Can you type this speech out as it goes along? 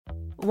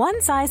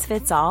One size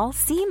fits all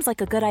seems like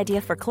a good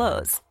idea for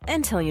clothes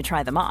until you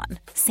try them on.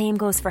 Same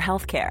goes for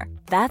healthcare.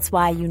 That's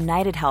why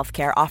United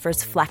Healthcare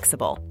offers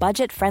flexible,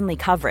 budget-friendly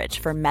coverage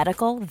for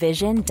medical,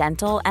 vision,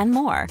 dental, and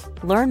more.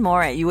 Learn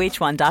more at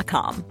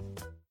uh1.com.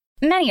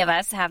 Many of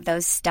us have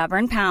those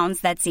stubborn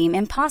pounds that seem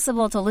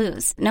impossible to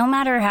lose, no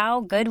matter how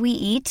good we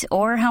eat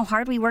or how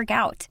hard we work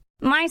out.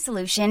 My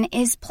solution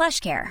is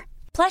PlushCare.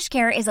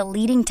 PlushCare is a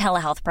leading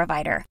telehealth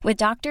provider with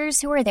doctors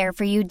who are there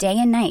for you day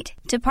and night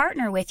to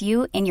partner with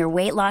you in your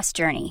weight loss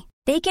journey.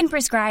 They can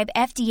prescribe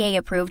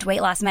FDA-approved weight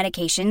loss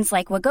medications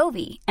like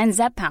Wegovy and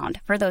Zepbound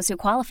for those who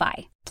qualify.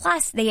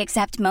 Plus, they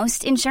accept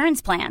most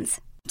insurance plans.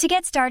 To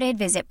get started,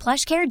 visit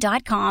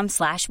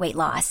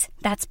plushcare.com/weightloss.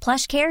 That's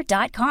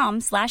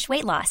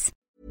plushcare.com/weightloss.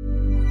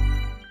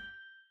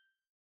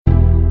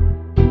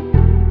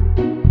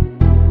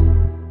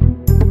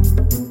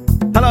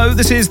 Hello,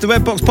 this is the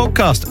Red Box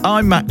Podcast.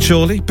 I'm Matt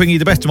Chorley, bringing you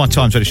the best of my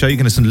Times Radio show. You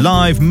can listen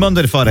live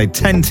Monday to Friday,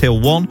 10 till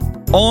 1,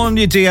 on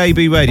your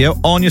DAB radio,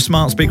 on your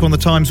smart speaker, on the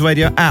Times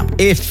Radio app.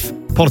 If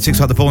politics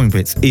like the boring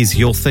bits is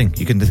your thing,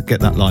 you can get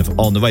that live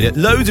on the radio.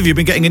 Loads of you have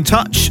been getting in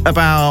touch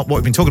about what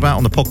we've been talking about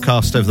on the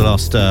podcast over the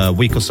last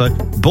week or so.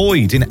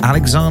 Boyd in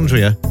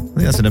Alexandria, I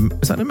think that's is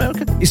that in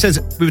America? He says,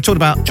 we were talking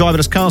about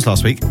driverless cars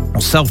last week,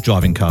 or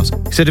self-driving cars.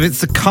 He said, if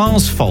it's the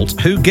car's fault,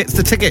 who gets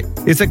the ticket?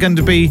 Is there going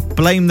to be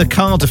blame the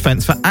car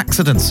defence for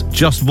accidents?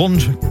 Just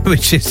wondering,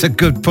 which is a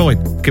good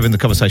point, given the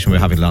conversation we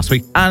were having last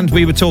week. And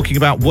we were talking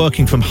about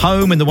working from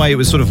home and the way it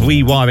was sort of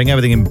rewiring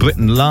everything in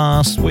Britain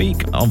last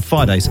week on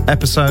Friday's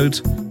episode.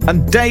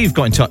 And Dave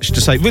got in touch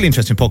to say, really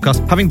interesting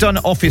podcast. Having done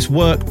office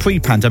work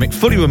pre-pandemic,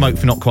 fully remote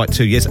for not quite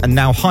 2 years, and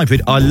now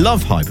hybrid. I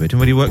love hybrid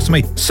and really works for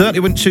me.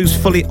 Certainly wouldn't choose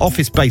fully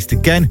office-based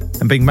again,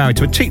 and being married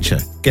to a teacher,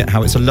 get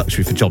how it's a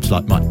luxury for jobs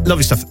like mine.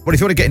 Lovely stuff. Well, if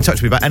you want to get in touch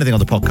with me about anything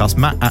on the podcast,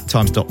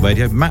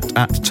 matt@times.radio.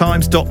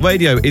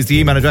 matt@times.radio is the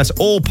email address,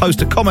 or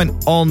post a comment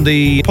on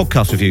the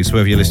podcast reviews,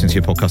 wherever you're listening to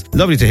your podcast.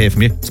 Lovely to hear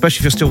from you, especially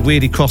if you're still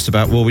really cross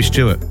about Rory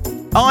Stewart.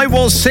 I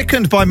was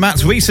sickened by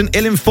Matt's recent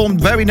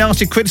ill-informed, very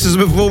nasty criticism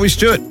of Rory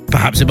Stewart.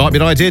 Perhaps it might be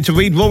an idea to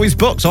read Rory's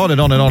books. On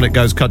and on and on it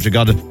goes, Country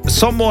Garden.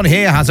 Someone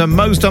here has a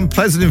most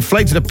unpleasant,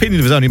 inflated opinion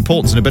of his own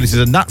importance and abilities,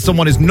 and that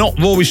someone is not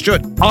Rory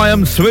Stewart. I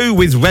am through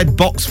with Red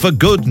Box for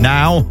good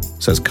now,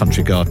 says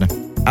Country Gardener.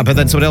 But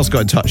then someone else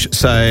got in touch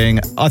saying,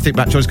 I think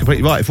Matt Joyce is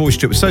completely right. If Rory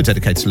Stewart was so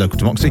dedicated to local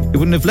democracy, he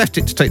wouldn't have left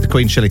it to take the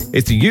Queen shilling.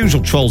 It's the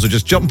usual trolls who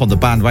just jump on the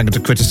bandwagon to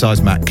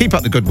criticise Matt. Keep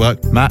up the good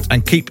work, Matt,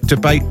 and keep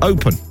debate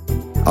open.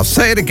 I'll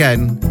say it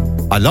again.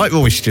 I like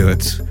Rory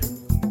Stewart.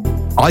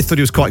 I thought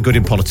he was quite good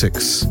in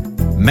politics.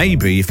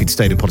 Maybe if he'd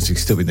stayed in politics,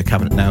 he'd still be in the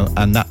cabinet now,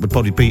 and that would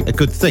probably be a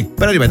good thing.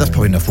 But anyway, that's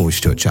probably enough Rory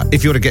Stewart chat.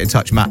 If you want to get in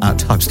touch,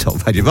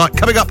 matt@times.radio. Right,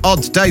 coming up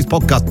on today's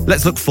podcast,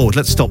 let's look forward.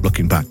 Let's stop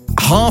looking back.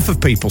 Half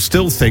of people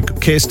still think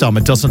Keir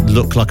Starmer doesn't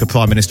look like a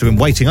Prime Minister in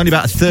waiting. Only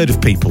about a third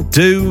of people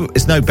do.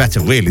 It's no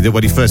better, really, than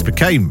when he first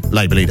became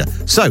Labour leader.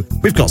 So,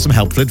 we've got some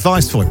helpful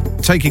advice for him.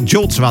 Taking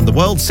jaunts around the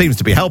world seems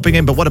to be helping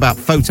him, but what about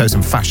photos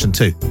and fashion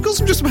too? We've got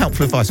some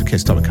helpful advice for Keir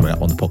Starmer coming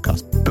up on the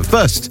podcast. But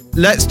first,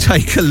 let's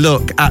take a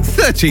look at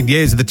 13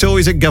 years of the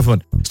Tories in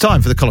government. It's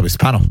time for the Columnist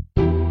Panel.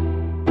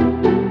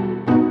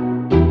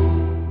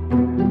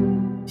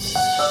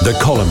 The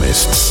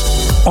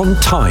Columnists on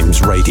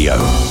Times Radio.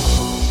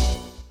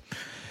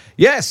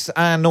 Yes,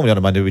 and normally on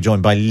a Monday we're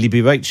joined by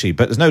Libby Rachie,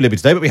 but there's no Libby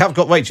today, but we have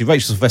got Rachel.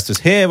 Rachel Sylvester's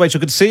here. Rachel,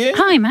 good to see you.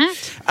 Hi,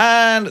 Matt.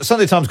 And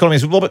Sunday Times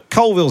columnist Robert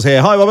Colville's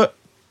here. Hi, Robert.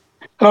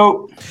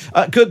 Hello.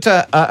 Good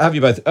to have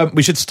you both.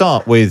 We should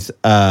start with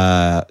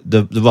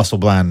the Russell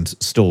Brand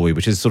story,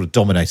 which is sort of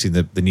dominating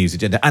the news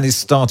agenda and has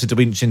started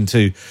to inch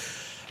into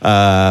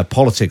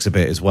politics a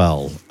bit as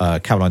well.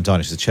 Caroline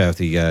Dynish is the chair of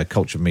the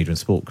Culture, Media and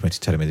Sport Committee,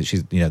 telling me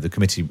that the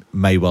committee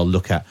may well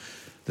look at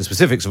the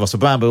specifics of Russell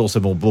Brand, but also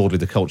more broadly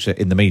the culture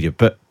in the media.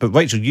 But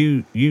Rachel,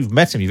 you've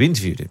met him, you've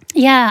interviewed him.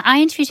 Yeah, I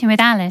interviewed him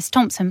with Alice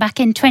Thompson back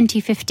in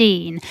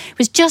 2015. It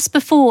was just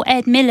before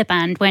Ed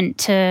Miliband went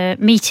to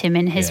meet him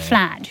in his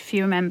flat, if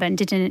you remember, and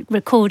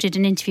recorded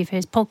an interview for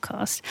his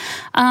podcast.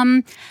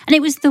 And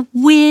it was the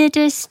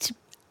weirdest,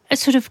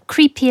 sort of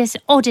creepiest,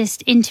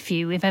 oddest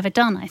interview we've ever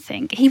done, I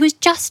think. He was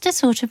just a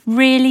sort of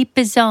really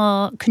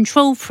bizarre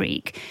control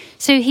freak.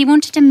 So he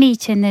wanted to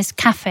meet in this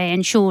cafe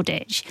in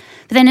Shoreditch.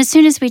 But then as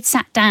soon as we'd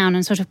sat down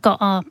and sort of got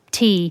our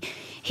tea,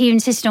 he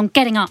insisted on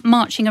getting up,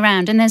 marching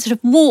around, and then sort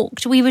of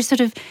walked. We were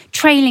sort of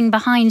trailing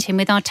behind him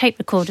with our tape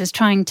recorders,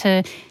 trying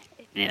to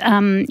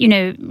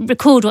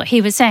record what he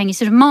was saying. He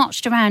sort of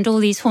marched around all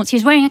these haunts. He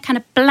was wearing a kind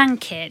of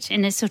blanket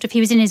he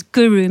was in his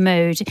guru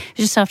mode. It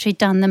was just after he'd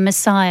done the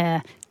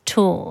Messiah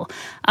tour.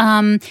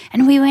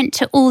 And we went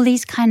to all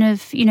these kind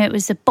of, it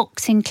was a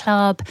boxing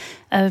club,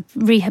 a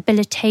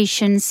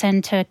rehabilitation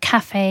centre,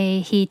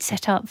 cafe he'd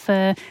set up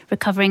for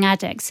recovering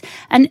addicts.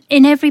 And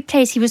in every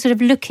place he was sort of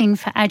looking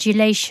for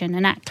adulation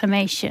and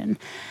acclamation.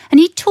 And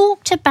he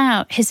talked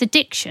about his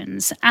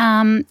addictions.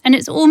 And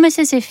it's almost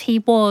as if he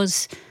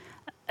was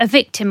a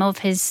victim of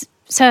his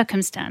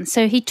circumstance.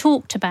 So he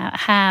talked about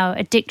how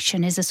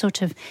addiction is a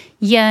sort of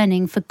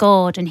yearning for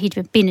God, and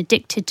he'd been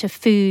addicted to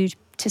food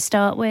to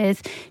start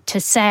with, to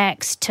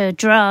sex, to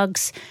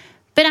drugs.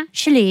 But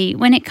actually,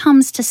 when it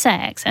comes to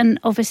sex, and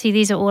obviously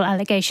these are all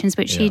allegations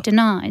which he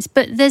denies,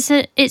 but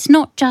it's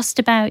not just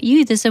about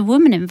you. There's a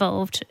woman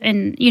involved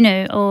in,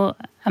 or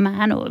a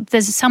man, or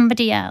there's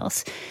somebody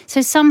else.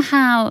 So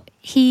somehow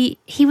he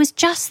was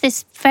just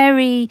this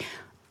very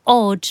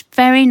odd,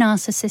 very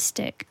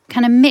narcissistic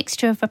kind of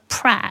mixture of a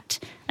prat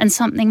and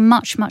something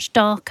much, much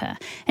darker.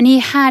 And he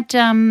had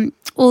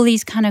all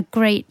these kind of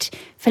great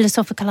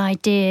philosophical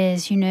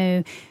ideas,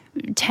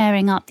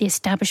 tearing up the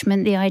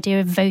establishment. The idea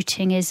of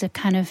voting is a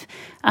kind of,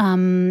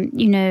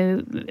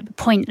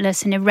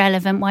 pointless and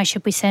irrelevant. Why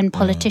should we send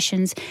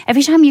politicians?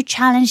 Every time you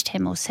challenged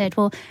him or said,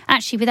 well,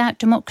 actually, without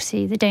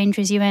democracy, the danger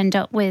is you end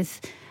up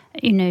with,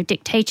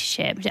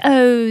 dictatorship.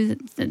 Oh,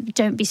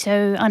 don't be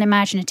so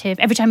unimaginative.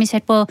 Every time he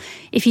said, well,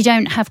 if you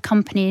don't have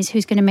companies,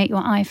 who's going to make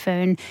your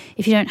iPhone?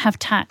 If you don't have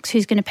tax,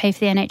 who's going to pay for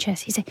the NHS?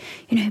 He said,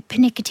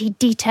 pernickety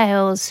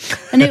details.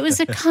 And it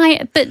was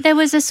but there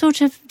was a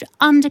sort of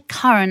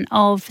undercurrent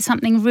of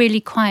something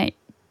really quite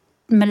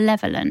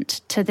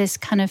malevolent to this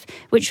kind of,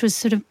 which was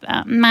sort of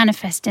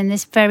manifest in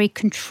this very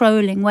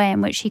controlling way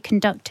in which he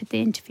conducted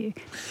the interview.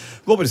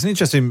 Robert, it's an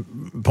interesting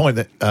point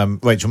that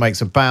Rachel makes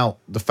about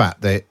the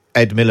fact that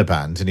Ed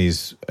Miliband, in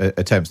his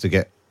attempts to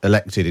get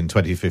elected in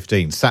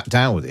 2015, sat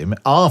down with him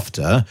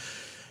after,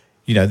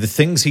 the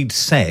things he'd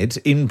said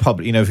in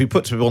public. If we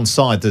put to one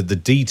side the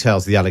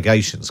details of the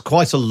allegations,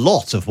 quite a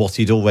lot of what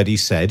he'd already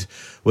said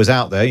was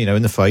out there,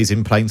 in the phrase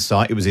 "in plain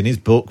sight." It was in his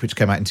book, which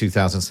came out in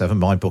 2007,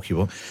 My Book You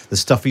Will. The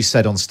stuff he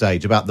said on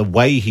stage about the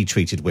way he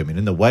treated women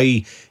and the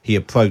way he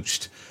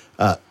approached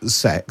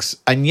sex.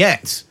 And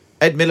yet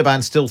Ed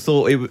Miliband still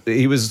thought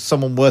he was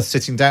someone worth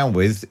sitting down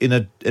with in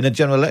a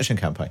general election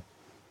campaign.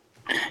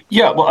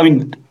 Yeah, well, I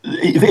mean,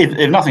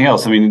 if nothing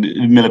else,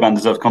 Miliband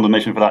deserves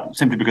condemnation for that,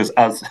 simply because,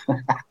 as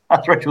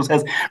Rachel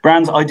says,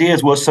 Brand's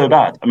ideas were so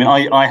bad.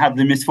 I had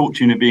the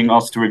misfortune of being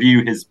asked to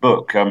review his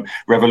book,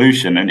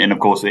 Revolution, and of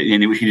course,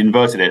 he'd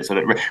inverted it so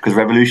that because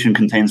revolution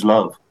contains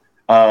love.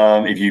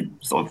 If you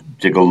sort of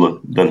jiggle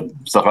the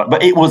stuff out.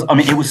 But it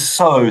was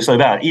so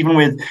bad. Even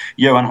with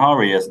Johan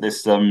Hari as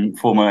this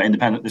former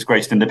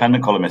disgraced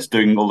independent columnist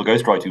doing all the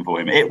ghostwriting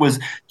for him, it was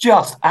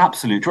just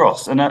absolute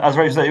dross. And as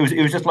Rachel said,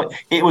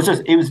 it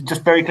was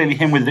just very clearly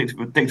him with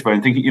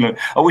Dictaphone thinking,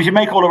 we should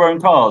make all our own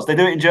cars. They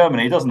do it in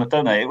Germany,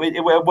 don't they?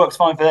 It works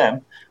fine for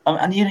them.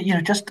 And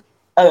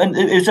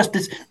it was just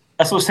this.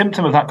 A sort of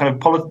symptom of that kind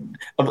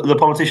of the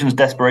politician's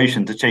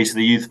desperation to chase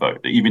the youth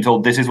vote. That you've been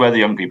told this is where the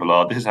young people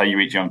are, this is how you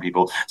reach young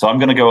people. So I'm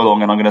going to go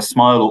along and I'm going to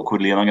smile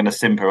awkwardly and I'm going to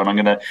simper and I'm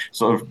going to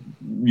sort of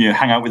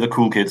hang out with the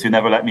cool kids who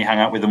never let me hang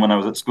out with them when I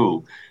was at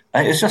school.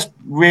 It's just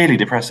really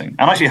depressing.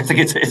 And actually, I think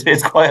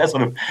it's quite a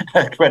sort of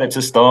credit to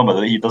Starmer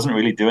that he doesn't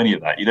really do any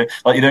of that. You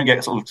don't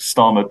get sort of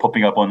Starmer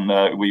popping up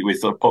on with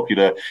sort of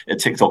popular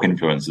TikTok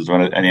influencers or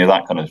any of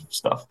that kind of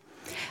stuff.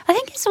 I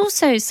think it's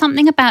also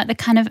something about the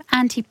kind of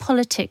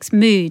anti-politics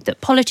mood that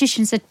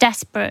politicians are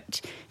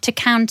desperate to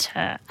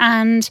counter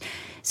and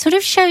sort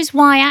of shows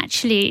why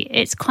actually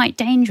it's quite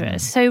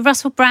dangerous. So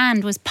Russell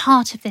Brand was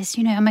part of this,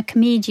 I'm a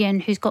comedian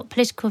who's got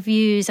political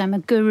views, I'm a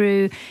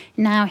guru,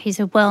 now he's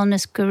a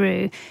wellness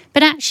guru.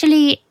 But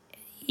actually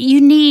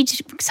you need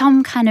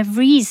some kind of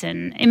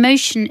reason,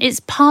 emotion. It's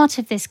part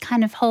of this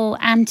kind of whole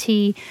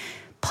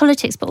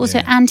anti-politics, but also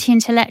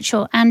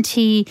anti-intellectual,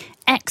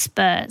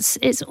 anti-experts.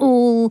 It's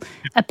all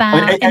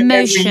about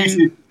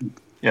emotion.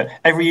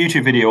 Every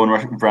YouTube video on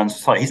Russell Brand's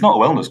site, he's not a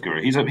wellness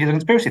guru. He's a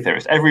conspiracy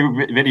theorist.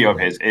 Every video of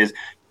his is,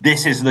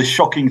 this is the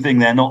shocking thing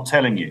they're not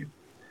telling you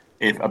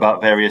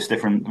about various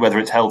different, whether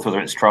it's health, whether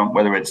it's Trump,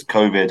 whether it's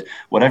COVID,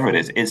 whatever it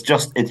is. It's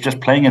just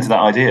playing into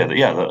that idea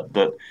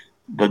that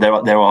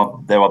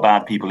there are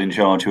bad people in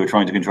charge who are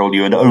trying to control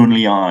you, and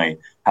only I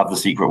have the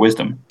secret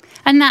wisdom.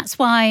 And that's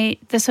why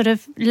the sort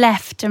of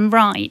left and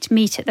right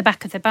meet at the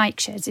back of the bike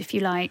sheds, if you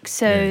like.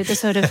 So the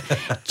sort of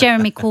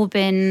Jeremy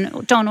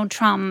Corbyn, Donald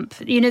Trump,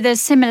 there's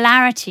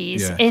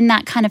similarities in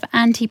that kind of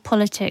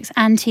anti-politics,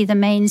 anti-the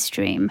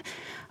mainstream,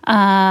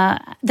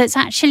 that's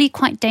actually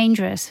quite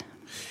dangerous.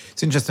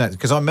 It's interesting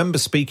because I remember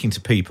speaking to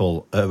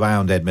people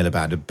around Ed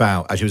Miliband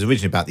actually it was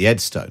originally about the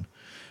Edstone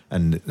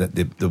and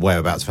the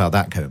whereabouts of how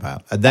that came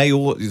about. And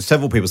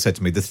several people said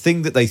to me, the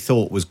thing that they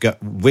thought was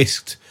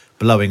risked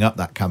blowing up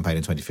that campaign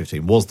in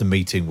 2015 was the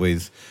meeting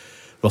with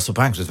Russell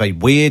Brand. It was very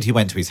weird. He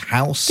went to his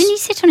house. Didn't he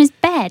sit on his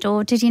bed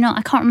or did he not?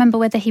 I can't remember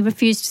whether he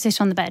refused to sit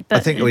on the bed. But I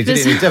think he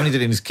definitely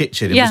did it in his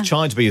kitchen. He was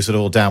trying to be sort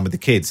of all down with the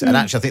kids. And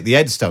actually I think the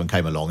Edstone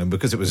came along, and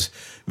because it was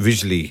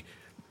visually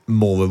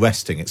more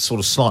arresting, it sort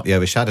of slightly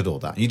overshadowed all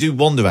that. And you do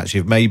wonder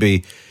actually if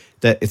maybe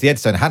that if the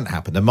Edstone hadn't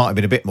happened, there might have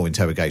been a bit more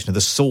interrogation of the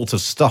sort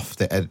of stuff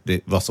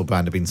that Russell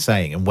Brand had been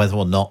saying and whether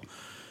or not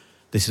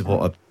this is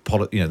what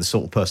the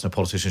sort of person a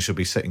politician should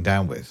be sitting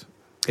down with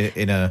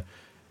in a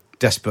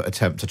desperate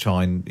attempt to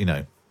try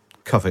and,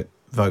 covet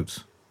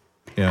votes.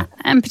 Yeah.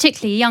 And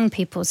particularly young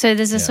people. So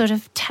there's a sort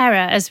of terror,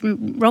 as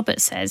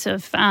Robert says,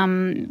 of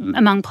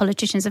among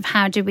politicians of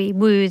how do we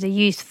woo the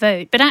youth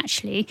vote. But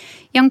actually,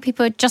 young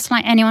people are just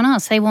like anyone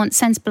else. They want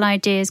sensible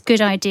ideas,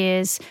 good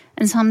ideas,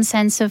 and some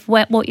sense of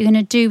what you're going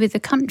to do with the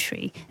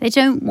country. They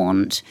don't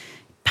want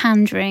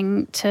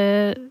pandering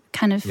to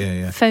kind of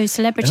faux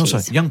celebrities. And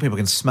also, young people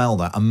can smell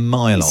that a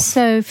mile off.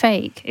 So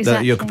fake,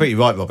 exactly. You're completely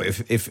right, Robert.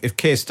 If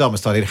Keir Starmer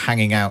started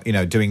hanging out,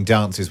 doing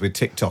dances with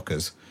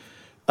TikTokers,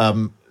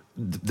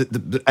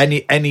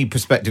 any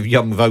prospective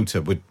young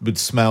voter would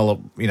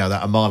smell,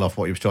 that a mile off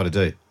what he was trying to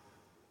do.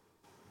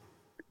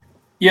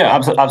 Yeah,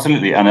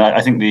 absolutely, and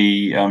I think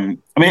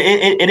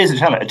it is a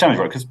challenge,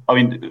 right? Because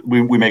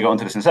we may get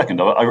onto this in a second.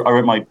 I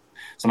wrote my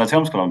Sunday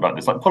Times column about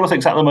this. Like,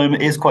 politics at the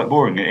moment is quite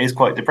boring. It is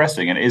quite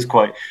depressing, and it is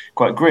quite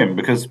grim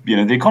because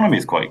the economy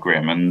is quite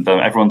grim, and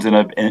everyone's in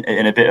a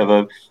bit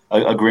of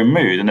a grim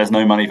mood, and there's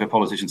no money for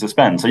politicians to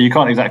spend. So you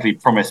can't exactly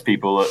promise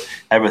people that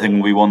everything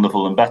will be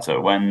wonderful and better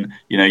when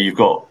you've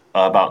got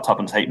about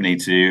tuppence halfpenny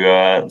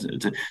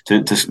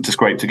to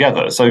scrape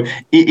together. So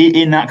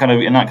in that kind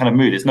of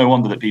mood, it's no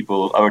wonder that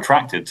people are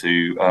attracted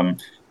to.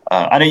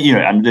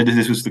 And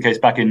this was the case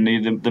back in the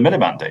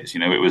Miliband days. It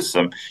was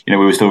we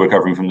were still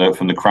recovering from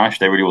the crash.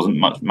 There really wasn't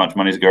much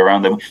money to go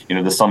around.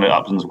 The summit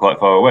uplands were quite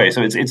far away.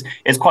 So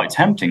it's quite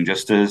tempting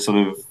just to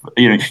sort of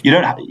if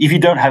you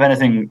don't have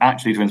anything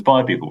actually to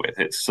inspire people with,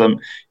 it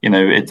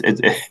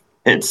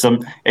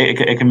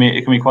can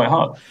be quite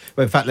hard.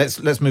 Well, in fact,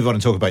 let's move on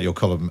and talk about your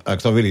column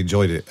because I really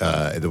enjoyed it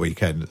at the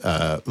weekend,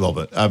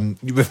 Robert.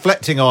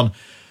 Reflecting on,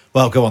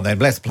 well, go on then,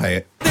 let's play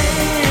it.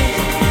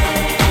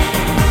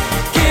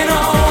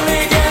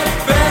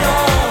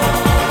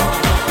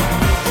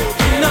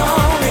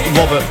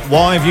 Robert,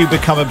 why have you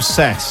become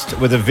obsessed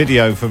with a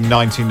video from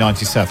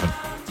 1997?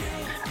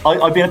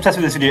 I've been obsessed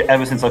with this video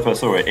ever since I first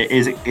saw it. It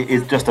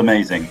is just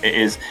amazing.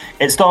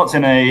 It starts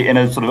in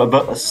a sort of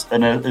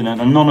an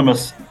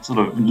anonymous sort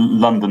of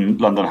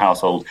London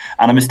household,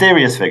 and a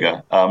mysterious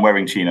figure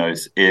wearing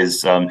chinos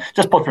is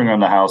just pottering around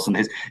the house, and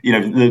his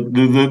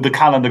the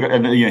calendar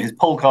and his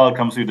poll card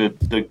comes through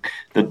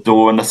the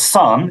door, and the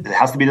sun, it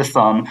has to be the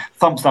sun,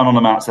 thumps down on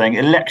the mat saying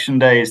election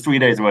day is 3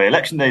 days away,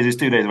 election day is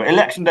 2 days away,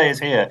 election day is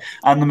here,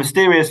 and the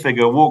mysterious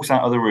figure walks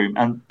out of the room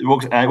and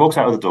walks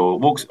out of the door,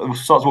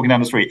 starts walking down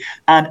the street,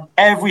 and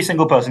every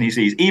single person he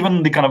sees,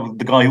 even the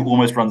guy who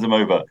almost runs him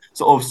over,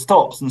 sort of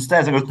stops and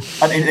stares and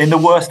goes, and in the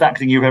worst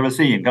acting you've ever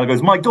seen, kind of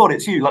goes, "My God,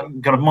 it's you!" Like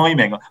kind of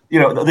miming,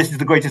 this is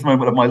the greatest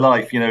moment of my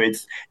life.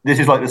 This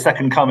is like the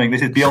second coming.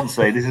 This is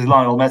Beyonce. This is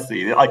Lionel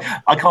Messi.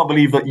 I can't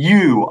believe that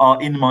you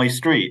are in my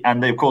street.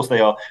 And of course, they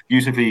are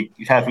beautifully,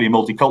 carefully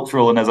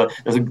multicultural. And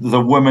there's a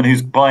woman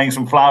who's buying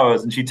some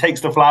flowers, and she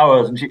takes the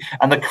flowers,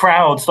 and the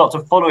crowd start to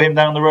follow him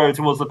down the road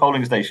towards the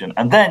polling station.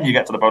 And then you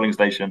get to the polling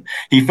station.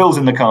 He fills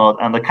in the card,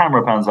 and the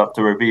camera pans up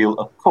to reveal,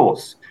 of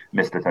course,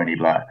 Mr. Tony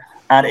Blair.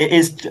 And it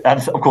is,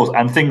 and of course,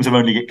 and things can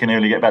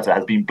only get better,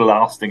 has been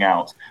blasting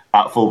out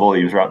at full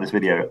volume throughout this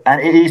video.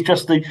 And it is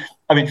just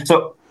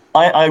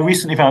I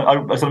recently found, I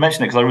sort of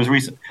mentioned it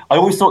because I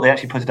always thought they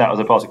actually put it out as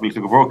a party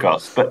political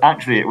broadcast, but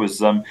actually it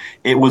was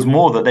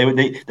more that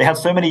they had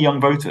so many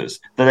young voters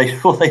that they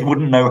thought they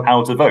wouldn't know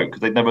how to vote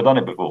because they'd never done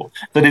it before.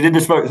 So they did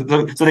this vote.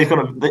 So they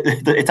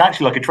it's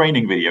actually like a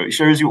training video. It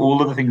shows you all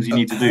of the things you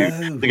need to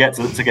do to get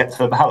to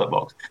the ballot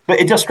box. But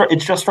it just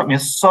struck me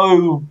as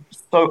so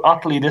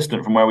utterly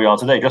distant from where we are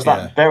today. Just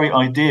that very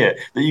idea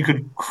that you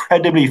could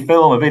credibly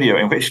film a video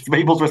in which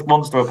people's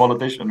response to a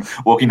politician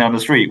walking down the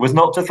street was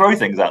not to throw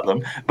things at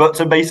them, but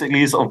to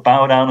basically sort of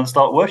bow down and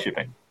start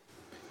worshipping.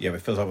 Yeah,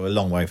 it feels like we're a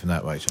long way from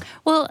that, Rachel.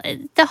 Well,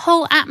 the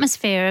whole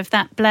atmosphere of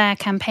that Blair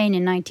campaign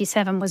in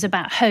 97 was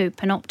about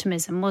hope and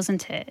optimism,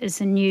 wasn't it?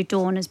 As a new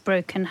dawn has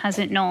broken, has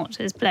it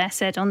not? As Blair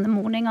said on the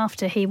morning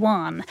after he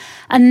won.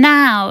 And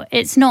now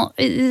it's not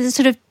the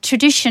sort of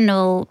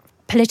traditional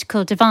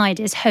political divide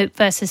is hope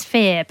versus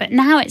fear, but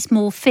now it's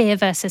more fear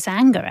versus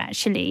anger,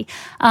 actually.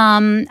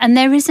 And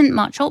there isn't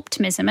much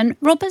optimism. And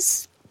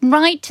Robert's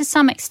right to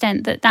some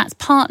extent that that's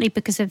partly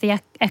because of the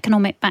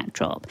economic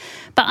backdrop.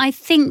 But I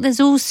think there's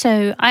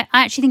also, I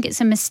actually think it's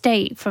a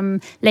mistake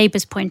from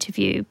Labour's point of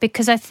view,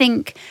 because I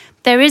think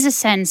there is a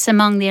sense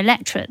among the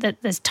electorate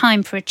that there's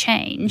time for a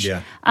change.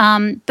 Yeah.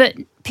 But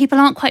people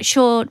aren't quite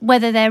sure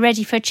whether they're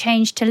ready for a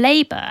change to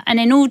Labour. And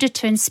in order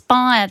to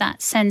inspire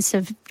that sense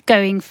of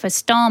going for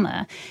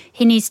Starmer,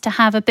 he needs to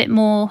have a bit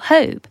more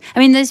hope. I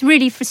mean, there's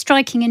really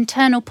striking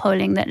internal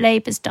polling that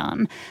Labour's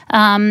done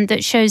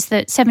that shows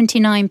that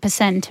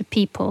 79% of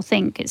people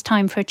think it's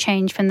time for a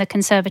change from the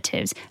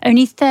Conservatives.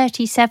 Only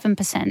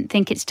 37%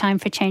 think it's time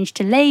for a change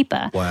to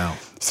Labour. Wow.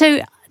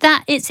 So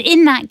that it's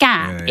in that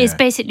gap is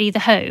basically the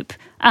hope.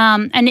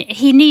 And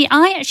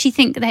I actually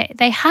think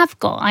they have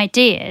got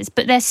ideas,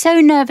 but they're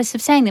so nervous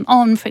of saying them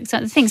on, for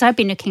example, the things I've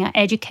been looking at,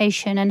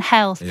 education and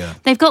health. Yeah.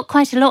 They've got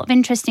quite a lot of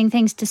interesting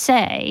things to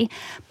say,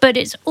 but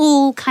it's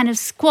all kind of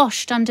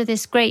squashed under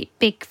this great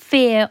big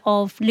fear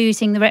of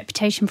losing the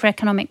reputation for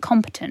economic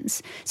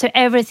competence. So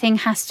everything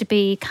has to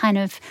be kind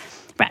of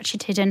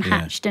ratcheted and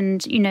hatched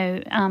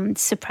and,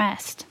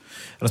 suppressed.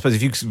 And I suppose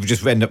if you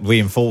just end up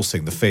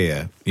reinforcing the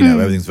fear,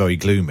 everything's very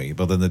gloomy,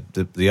 but then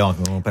the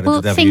argument, better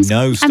the devil you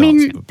know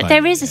starts.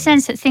 There is a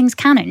sense that things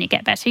can only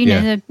get better.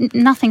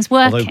 Nothing's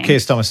working. Although Keir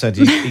Starmer said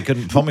he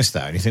couldn't promise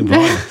that, anything.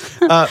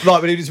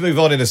 Right, we need to move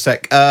on in a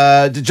sec.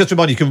 Just to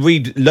remind you, can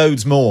read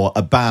loads more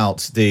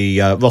about the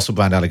Russell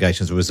Brand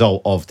allegations as a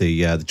result of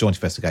the joint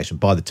investigation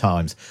by the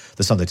Times,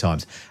 the Sunday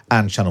Times,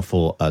 and Channel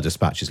 4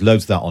 dispatches.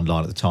 Loads of that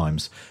online at the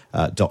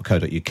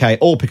Times.co.uk,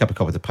 or pick up a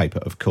copy of the paper,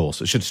 of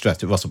course. I should stress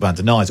that Russell Brand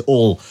denies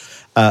all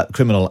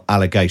criminal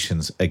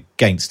allegations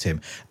against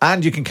him.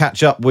 And you can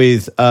catch up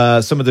with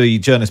some of the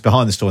journalists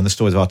behind the story and the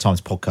Stories of Our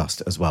Times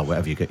podcast as well,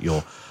 wherever you get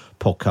your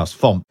podcast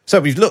from. So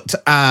we've looked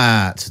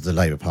at the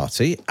Labour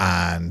Party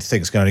and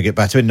things going to get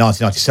better in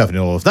 1997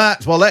 and all of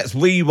that. Well, let's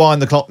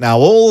rewind the clock now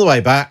all the way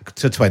back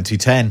to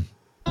 2010.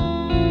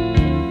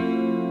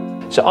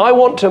 So I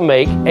want to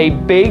make a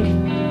big,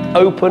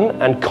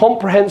 open and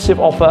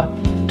comprehensive offer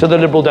to the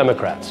Liberal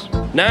Democrats.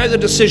 Now the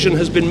decision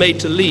has been made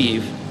to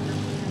leave,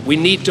 we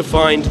need to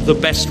find the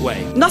best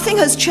way. Nothing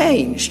has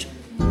changed.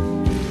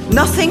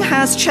 Nothing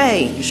has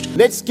changed.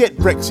 Let's get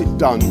Brexit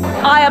done.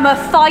 I am a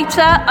fighter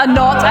and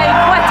not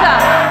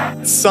a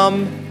quitter.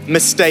 Some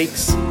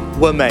mistakes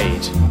were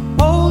made.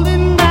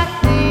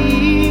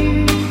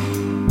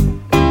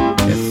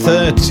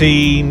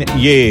 13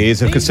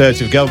 years of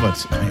Conservative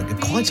government.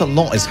 Quite a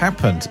lot has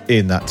happened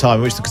in that time,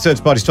 in which the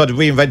Conservative Party's tried to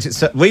reinvent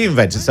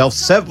itself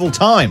several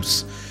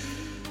times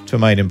to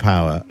remain in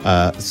power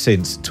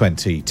since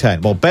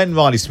 2010. Well, Ben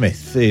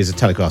Riley-Smith is a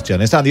Telegraph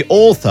journalist and the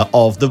author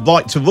of The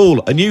Right to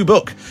Rule, a new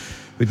book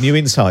with new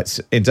insights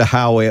into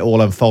how it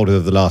all unfolded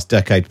over the last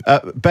decade.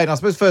 Ben, I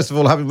suppose, first of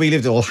all, having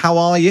relived it all, how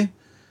are you?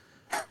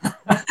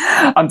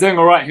 I'm doing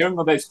all right. Hearing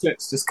all those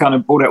clips just kind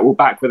of brought it all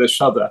back with a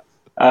shudder,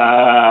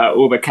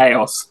 all the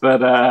chaos.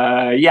 But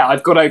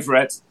I've got over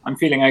it. I'm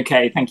feeling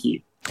okay. Thank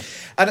you.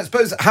 And I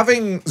suppose,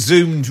 having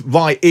zoomed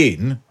right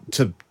in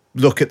to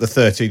look at the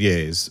 13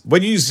 years,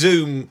 when you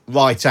zoom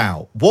right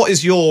out, what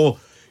is your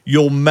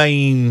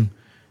main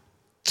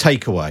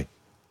takeaway?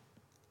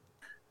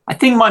 I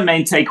think my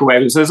main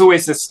takeaway was there's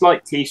always this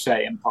slight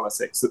cliche in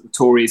politics that the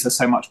Tories are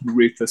so much more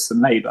ruthless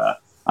than Labour.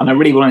 And I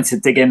really wanted to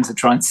dig in to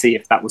try and see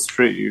if that was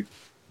true.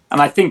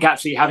 And I think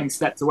actually, having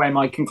stepped away,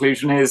 my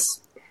conclusion is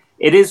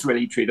it is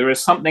really true. There is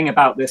something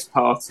about this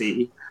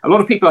party. A lot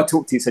of people I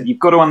talked to said, you've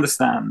got to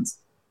understand,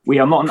 we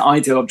are not an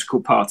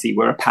ideological party,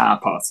 we're a power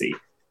party.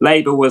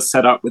 Labour was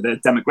set up with a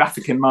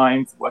demographic in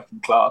mind, working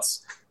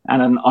class,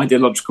 and an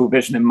ideological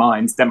vision in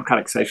mind,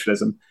 democratic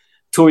socialism.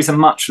 Tories are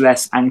much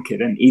less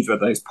anchored in either of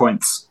those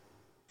points.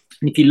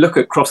 And if you look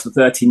across the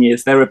 13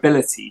 years, their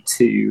ability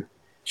to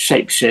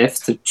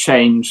shape-shift, to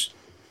change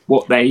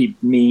what they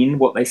mean,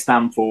 what they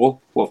stand for,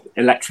 what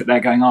electorate they're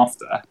going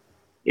after,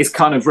 is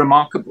kind of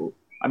remarkable.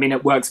 I mean,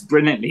 it works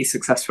brilliantly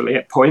successfully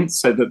at points.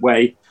 So that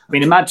way, I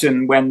mean,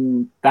 imagine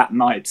when that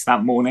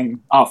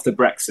morning after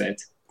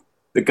Brexit,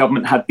 the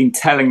government had been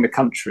telling the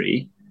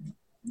country,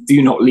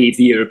 do not leave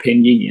the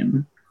European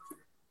Union.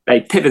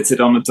 They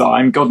pivoted on a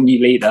dime, got a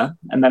new leader,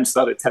 and then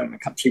started telling the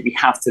country, we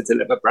have to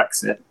deliver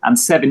Brexit. And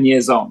 7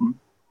 years on,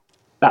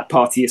 that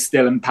party is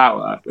still in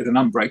power with an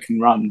unbroken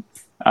run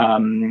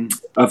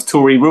of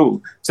Tory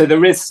rule. So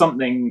there is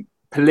something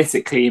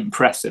politically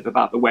impressive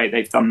about the way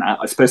they've done that.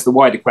 I suppose the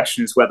wider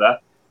question is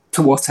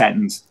to what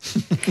end,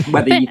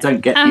 whether you don't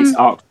get these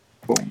arcs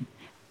formed.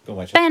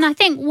 Ben, I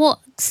think what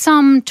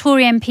some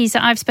Tory MPs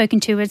that I've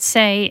spoken to would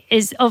say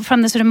is,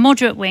 from the sort of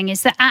moderate wing,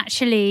 is that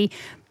actually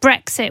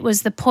Brexit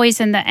was the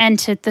poison that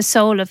entered the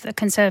soul of the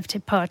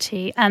Conservative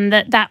Party, and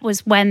that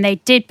was when they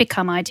did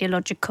become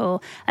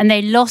ideological and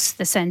they lost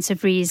the sense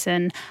of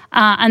reason.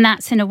 And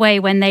that's in a way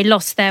when they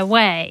lost their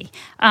way.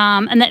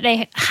 And that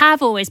they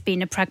have always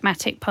been a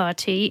pragmatic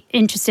party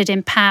interested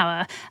in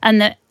power,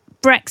 and that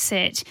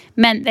Brexit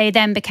meant they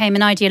then became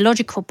an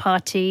ideological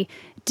party,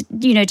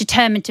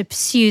 determined to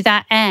pursue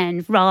that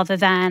end rather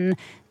than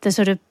the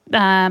sort of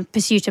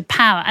pursuit of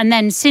power. And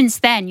then since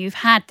then, you've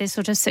had this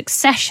sort of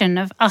succession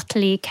of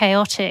utterly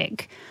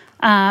chaotic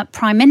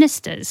prime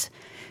ministers.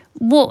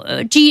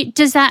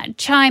 Does that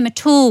chime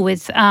at all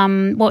with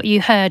what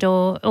you heard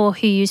or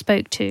who you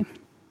spoke to?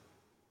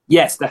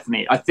 Yes,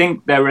 definitely. I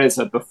think there is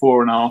a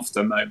before and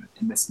after moment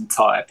in this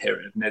entire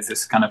period. And there's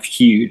this kind of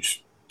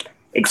huge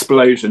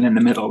explosion in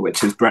the middle,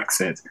 which is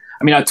Brexit.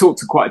 I mean, I talked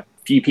to quite a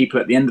few people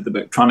at the end of the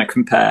book trying to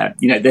compare,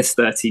 this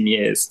 13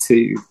 years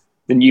to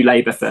the New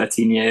Labour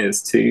 13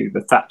 years to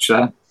the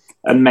Thatcher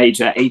and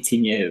Major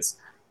 18 years.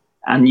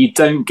 And you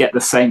don't get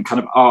the same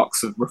kind of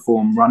arcs of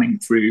reform running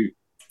through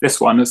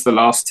this one as the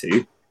last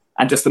two.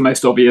 And just the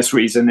most obvious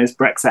reason is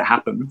Brexit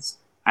happens.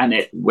 And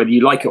whether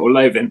you like it or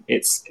loathe it,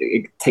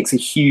 it takes a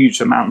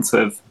huge amount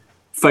of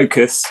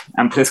focus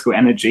and political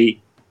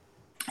energy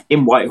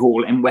in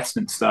Whitehall, in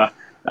Westminster.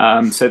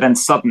 So then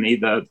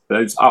suddenly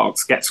those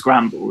arcs get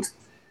scrambled.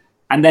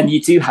 And then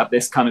you do have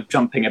this kind of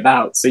jumping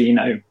about. So,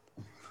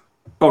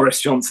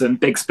 Boris Johnson,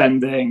 big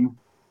spending,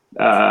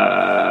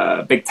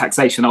 big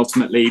taxation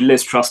ultimately.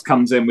 Liz Truss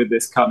comes in with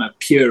this kind of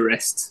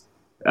purist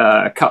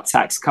cut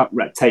tax, cut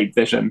red tape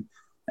vision.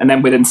 And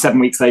then within 7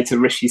 weeks later,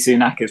 Rishi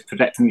Sunak is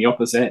projecting the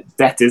opposite.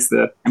 Debt is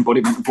the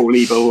embodiment of all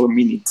evil, and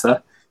we need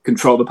to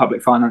control the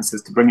public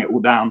finances to bring it all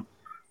down.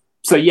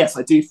 So yes,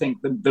 I do think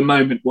the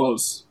moment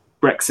was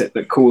Brexit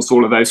that caused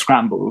all of those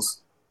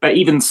scrambles. But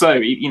even so,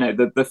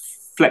 the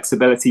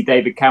flexibility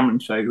David Cameron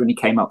showed when he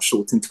came up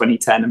short in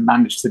 2010 and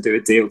managed to do a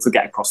deal to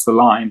get across the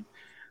line,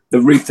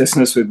 the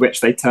ruthlessness with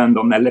which they turned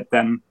on their Lib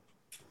Dem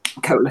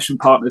coalition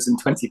partners in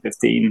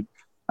 2015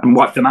 and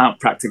wiped them out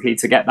practically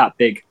to get that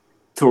big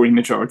Tory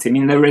majority. I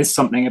mean, there is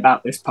something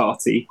about this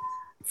party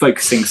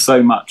focusing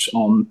so much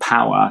on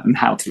power and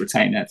how to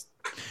retain it.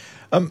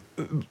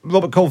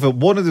 Robert Colville,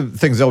 one of the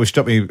things that always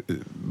struck me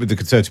with the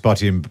Conservative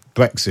Party in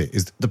Brexit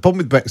is the problem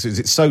with Brexit is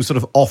it's so sort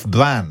of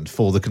off-brand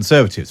for the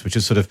Conservatives, which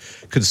is sort of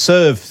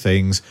conserve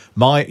things,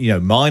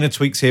 minor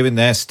tweaks here and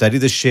there, steady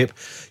the ship,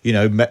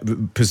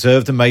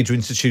 preserve the major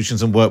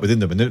institutions and work within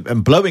them.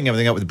 And blowing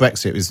everything up with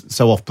Brexit is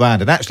so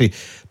off-brand. And actually,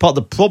 part of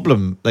the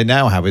problem they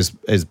now have is,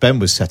 as Ben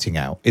was setting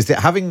out, is that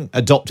having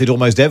adopted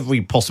almost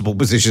every possible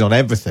position on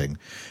everything,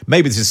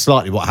 maybe this is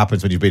slightly what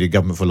happens when you've been in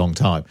government for a long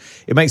time,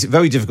 it makes it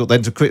very difficult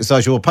then to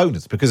criticise your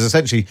opponents, because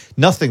essentially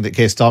nothing that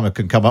Keir Starmer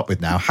can come up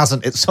with now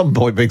hasn't at some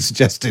point been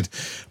suggested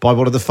by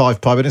one of the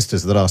 5 prime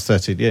ministers of the last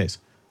 13 years.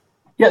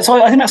 Yeah,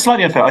 so I think that's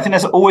slightly unfair. I think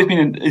there's always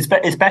been,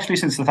 especially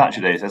since the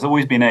Thatcher days, there's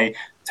always been a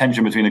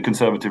tension between a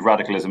conservative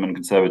radicalism and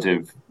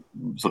conservative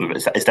sort of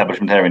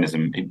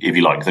establishmentarianism, if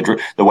you like,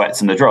 the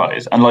wets and the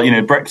dries. And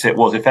Brexit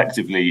was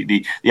effectively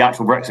the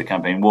actual Brexit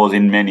campaign was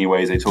in many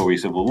ways a Tory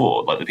civil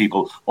war. Like the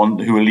people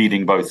who were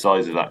leading both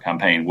sides of that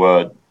campaign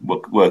were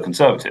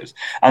conservatives.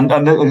 And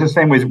it's the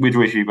same with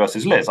Rishi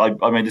versus Liz.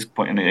 I made this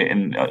point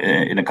in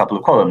a couple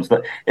of columns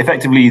that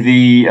effectively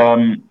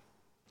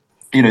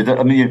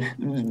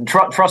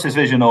Truss's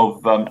vision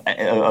of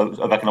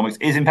economics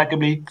is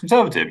impeccably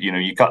conservative.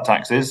 You cut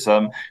taxes,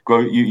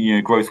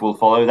 growth will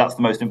follow. That's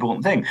the most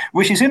important thing.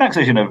 Rishi Sunak's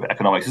vision of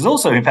economics is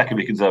also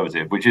impeccably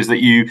conservative, which is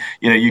that you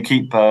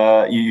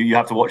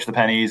have to watch the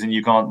pennies and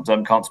you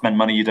can't spend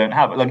money you don't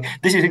have. Like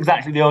this is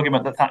exactly the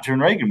argument that Thatcher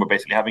and Reagan were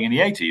basically having in the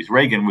 80s.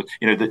 Reagan was,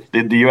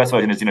 the US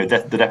version is,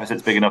 the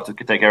deficit's big enough to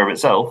take care of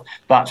itself.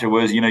 Thatcher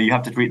was, you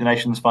have to treat the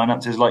nation's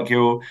finances like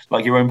your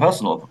own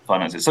personal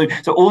finances.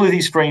 So all of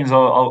these strains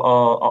are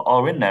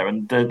in there,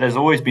 and there's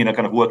always been a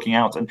kind of working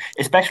out, and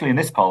especially in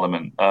this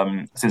Parliament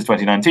since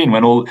 2019,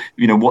 when all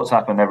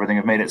WhatsApp and everything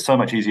have made it so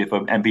much easier for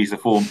MPs to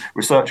form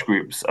research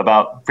groups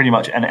about pretty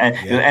much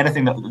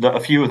anything that a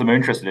few of them are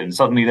interested in.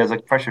 Suddenly, there's a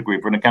pressure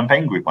group and a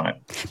campaign group on it.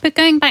 But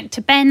going back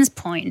to Ben's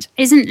point,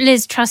 isn't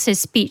Liz Truss's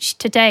speech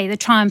today the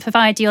triumph of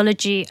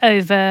ideology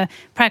over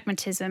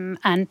pragmatism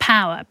and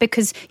power?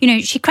 Because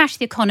she crashed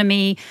the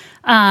economy,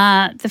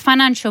 the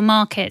financial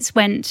markets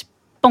went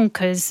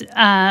bonkers.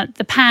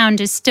 The pound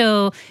is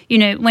still,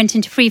 went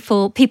into free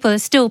fall. People are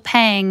still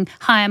paying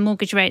higher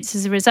mortgage rates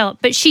as a result.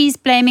 But she's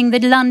blaming the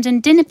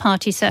London dinner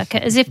party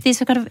circuit as if these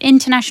are kind of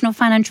international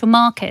financial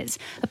markets,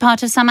 a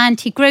part of some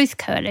anti-growth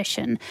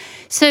coalition.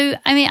 So,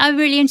 I'm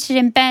really interested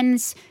in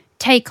Ben's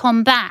take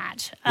on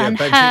that. And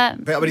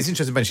it's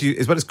interesting, Ben, she,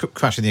 as well as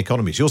crashing the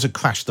economy, she also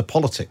crashed the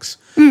politics.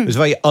 It was a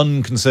very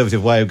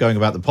unconservative way of going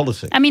about the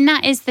politics.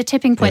 That is the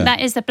tipping point. Yeah.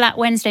 That is the Black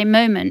Wednesday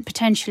moment,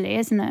 potentially,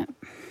 isn't it?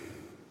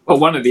 Well,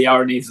 one of the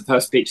ironies of her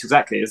speech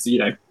exactly is,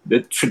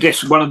 the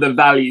tradition. One of the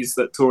values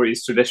that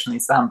Tories traditionally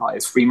stand by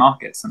is free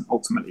markets, and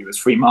ultimately it was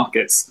free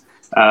markets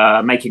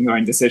making their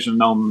own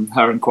decision on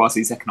her and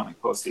Kwasi's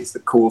economic policies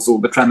that caused all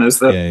the tremors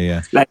that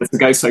led us to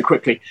go so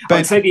quickly. But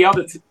I'd say the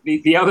other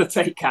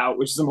takeout,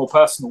 which is a more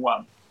personal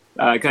one,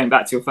 going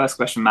back to your first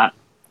question, Matt,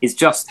 is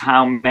just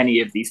how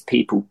many of these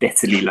people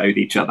bitterly loathe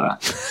each other.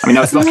 I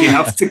was lucky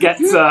enough to get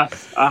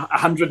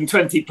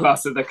 120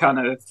 plus of the kind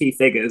of key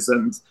figures,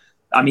 and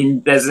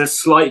there's a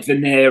slight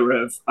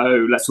veneer of,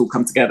 let's all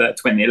come together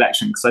to win the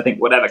election, because I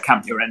think whatever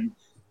camp you're in,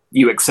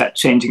 you accept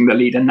changing the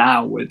leader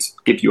now would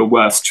give you a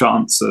worse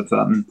chance of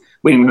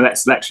winning the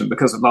next election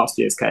because of last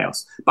year's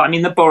chaos. But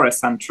the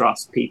Boris and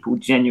Truss people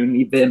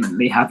genuinely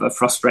vehemently have a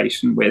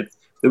frustration with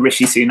the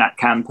Rishi Sunak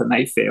camp, and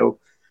they feel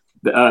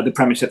that the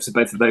premierships of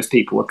both of those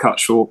people were cut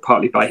short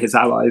partly by his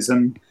allies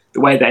and the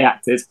way they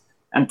acted.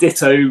 And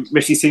ditto,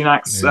 Rishi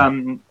Sunak's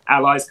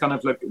allies kind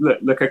of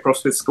look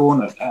across with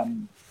scorn at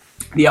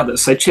the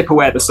others. So chip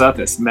away at the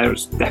surface, and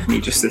there's definitely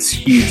just this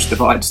huge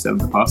divide still in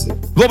the party.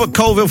 Robert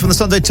Colville from the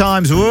Sunday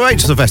Times,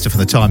 Rachel Sylvester from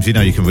the Times. You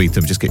can read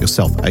them. Just get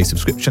yourself a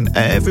subscription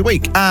every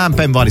week. And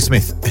Ben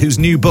Riley-Smith, whose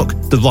new book,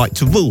 The Right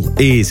to Rule,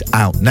 is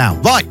out now.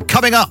 Right,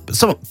 coming up,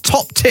 some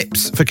top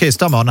tips for Keir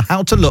Starmer on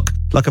how to look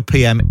like a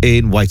PM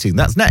in waiting.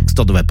 That's next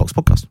on the Red Box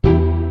Podcast.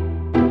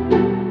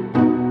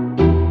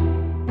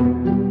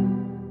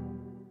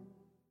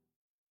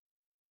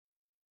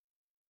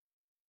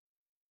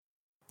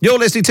 You're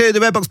listening to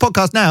the Red Box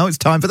Podcast now. It's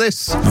time for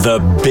this. The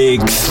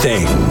Big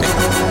Thing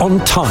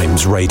on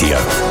Times Radio.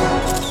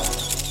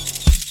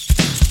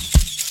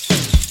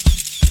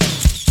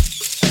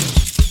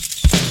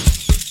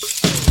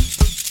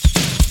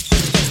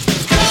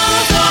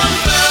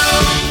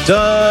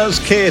 does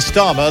Keir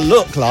Starmer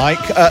look like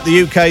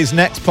the UK's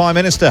next Prime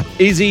Minister?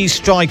 Is he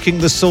striking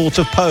the sort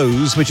of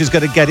pose which is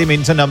going to get him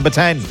into number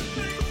 10?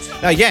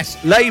 Now,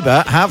 yes,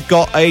 Labour have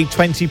got a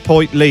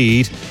 20-point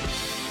lead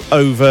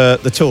over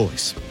the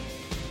Tories.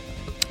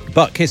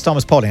 But Keir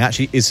Starmer's polling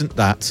actually isn't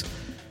that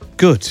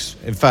good.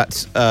 In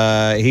fact,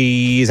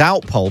 he is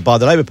outpolled by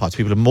the Labour Party.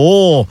 People are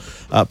more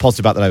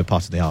positive about the Labour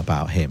Party than they are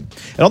about him.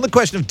 And on the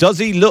question of does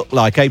he look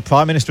like a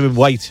Prime Minister in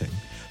waiting,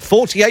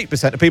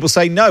 48% of people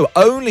say no.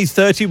 Only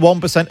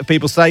 31% of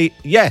people say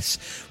yes,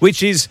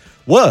 which is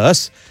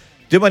worse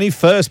than when he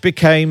first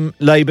became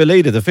Labour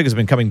leader. The figures have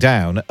been coming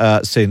down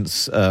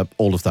since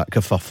all of that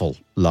kerfuffle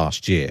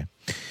last year.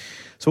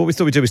 So what we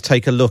thought we'd do is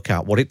take a look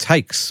at what it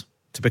takes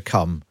to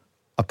become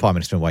a Prime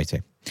Minister in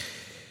waiting.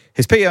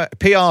 His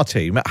PR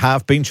team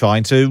have been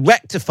trying to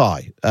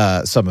rectify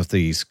some of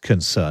these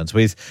concerns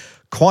with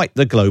quite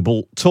the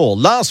global tour.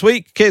 Last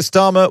week, Keir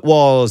Starmer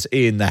was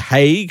in The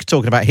Hague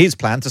talking about his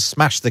plan to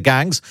smash the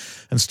gangs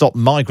and stop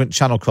migrant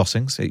channel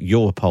crossings at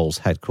Europol's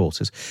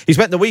headquarters. He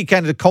spent the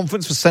weekend at a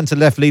conference for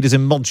centre-left leaders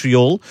in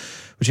Montreal,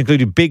 which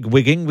included big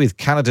wigging with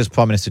Canada's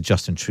Prime Minister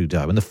Justin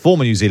Trudeau and the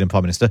former New Zealand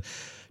Prime Minister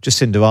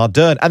Jacinda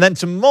Ardern. And then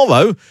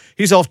tomorrow,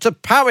 he's off to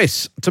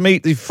Paris to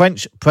meet the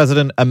French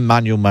President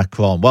Emmanuel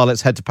Macron. Well,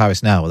 let's head to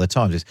Paris now. The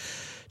Times is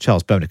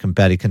Charles Bonar can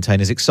barely contain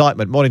his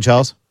excitement. Morning,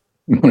 Charles.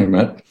 Morning,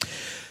 Matt.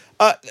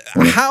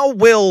 How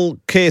will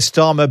Keir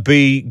Starmer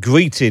be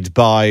greeted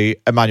by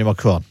Emmanuel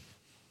Macron?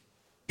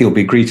 He'll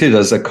be greeted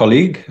as a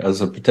colleague,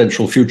 as a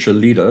potential future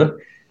leader,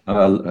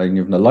 and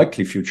even a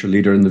likely future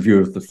leader in the view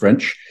of the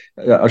French.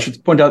 I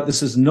should point out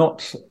this is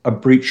not a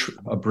break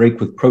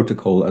with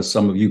protocol, as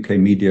some of UK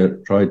media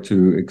tried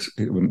to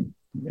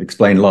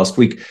explain last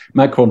week.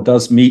 Macron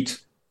does meet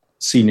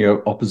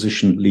senior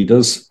opposition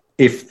leaders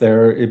if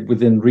they're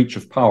within reach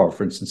of power.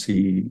 For instance,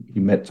 he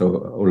met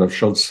Olaf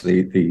Scholz,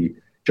 the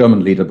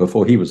German leader,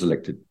 before he was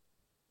elected.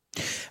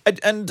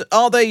 And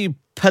are they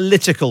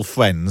political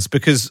friends?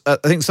 Because I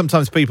think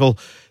sometimes people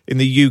in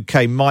the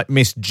UK might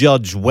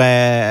misjudge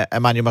where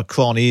Emmanuel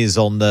Macron is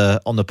on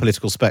the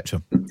political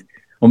spectrum.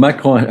 Well,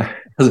 Macron,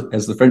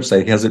 as the French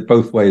say, he has it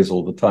both ways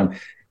all the time.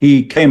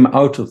 He came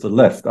out of the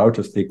left, out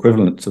of the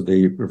equivalent to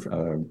the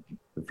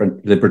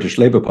British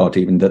Labour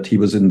Party, in that he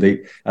was in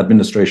the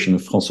administration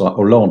of François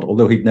Hollande,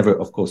 although he'd never,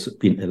 of course,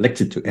 been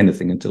elected to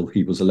anything until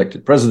he was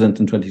elected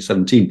president in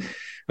 2017.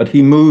 But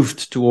he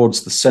moved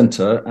towards the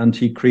centre and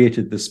he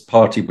created this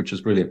party, which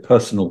is really a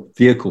personal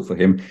vehicle for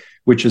him,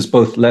 which is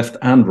both left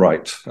and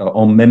right,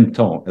 en même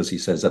temps, as he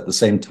says, at the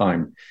same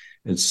time.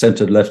 It's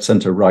centre left,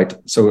 centre right.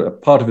 So a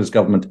part of his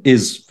government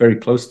is very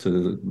close to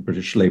the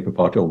British Labour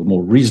Party, or the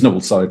more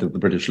reasonable side of the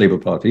British Labour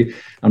Party,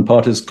 and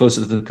part is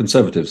closer to the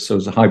Conservatives. So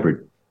it's a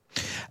hybrid.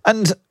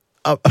 And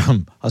I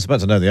was about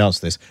to know the answer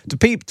to this. Do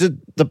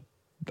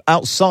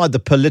outside the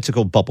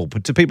political bubble,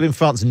 do people in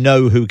France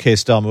know who Keir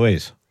Starmer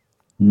is?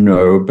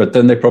 No, but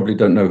then they probably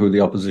don't know who the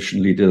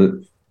opposition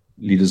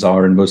leaders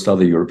are in most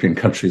other European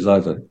countries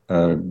either.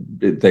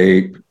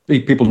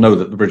 People know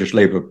that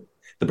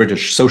the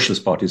British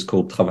Socialist Party is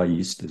called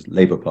Travailliste, is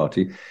Labour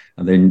Party,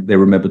 and then they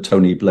remember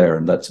Tony Blair,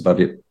 and that's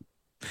about it.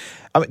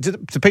 I mean,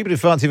 do people in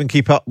France even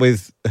keep up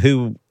with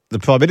who the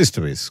Prime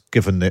Minister is,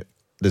 given that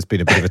there's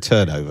been a bit of a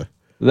turnover?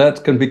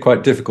 That can be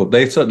quite difficult.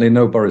 They certainly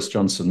know Boris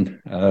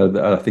Johnson.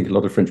 I think a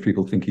lot of French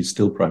people think he's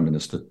still Prime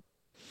Minister.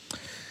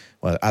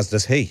 Well, as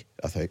does he,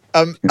 I think.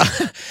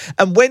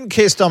 And when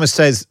Keir Starmer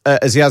says,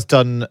 as he has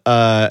done in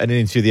an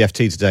interview with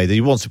the FT today, that he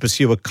wants to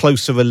pursue a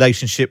closer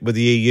relationship with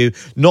the EU,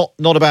 not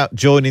about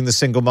joining the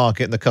single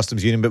market and the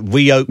customs union, but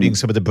reopening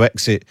some of the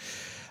Brexit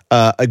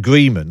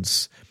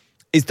agreements,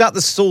 is that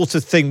the sort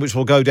of thing which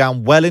will go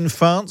down well in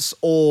France?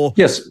 Or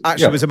yes,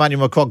 actually was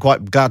Emmanuel Macron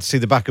quite glad to see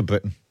the back of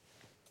Britain?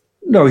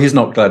 No, he's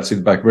not glad to see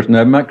the back of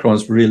Britain.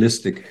 Macron's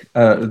realistic.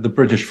 The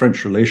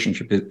British-French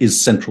relationship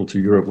is central to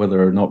Europe,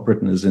 whether or not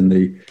Britain is in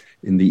the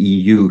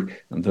EU,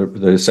 and the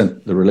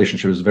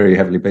relationship is very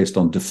heavily based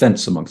on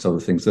defence, amongst other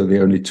things. They're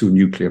the only two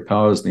nuclear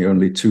powers, and the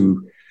only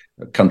two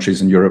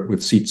countries in Europe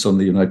with seats on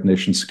the United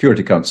Nations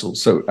Security Council.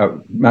 So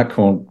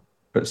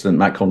President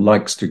Macron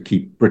likes to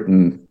keep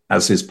Britain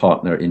as his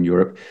partner in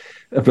Europe.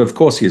 But of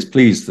course, he is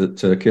pleased that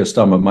Keir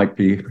Starmer might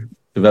be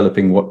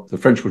developing what the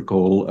French would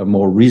call a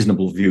more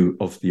reasonable view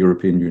of the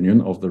European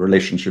Union, of the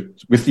relationship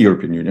with the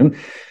European Union.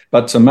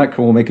 But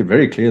Macron will make it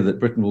very clear that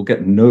Britain will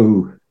get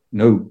no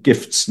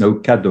gifts, no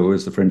cadeau,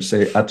 as the French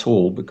say, at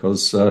all,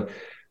 because the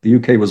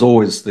UK was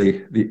always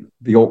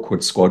the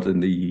awkward squad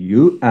in the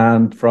EU,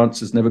 and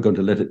France is never going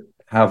to let it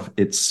have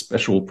its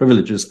special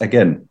privileges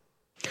again.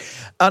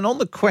 And on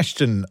the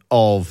question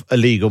of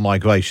illegal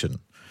migration,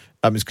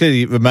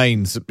 it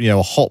remains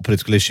a hot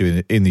political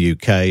issue in the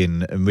UK,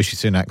 and Rishi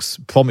Sunak's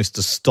promised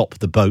to stop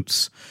the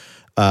boats.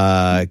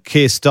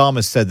 Keir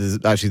Starmer said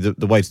that actually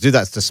the way to do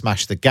that is to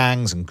smash the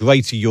gangs and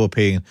greater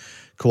European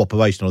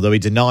cooperation, although he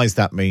denies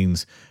that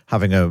means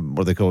having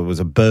what they call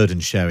a burden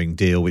sharing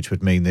deal, which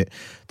would mean that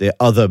the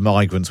other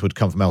migrants would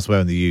come from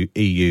elsewhere in the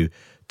EU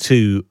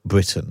to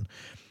Britain.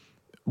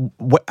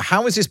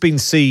 How has this been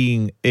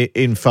seen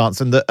in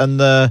France, and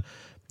the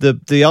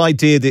the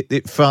idea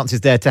that France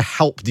is there to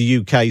help the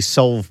UK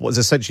solve what is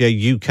essentially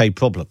a UK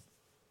problem.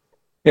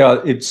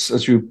 Yeah, it's,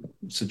 as you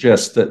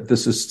suggest, that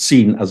this is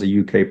seen as a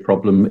UK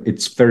problem.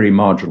 It's very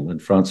marginal in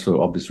France for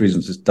obvious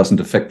reasons. It doesn't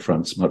affect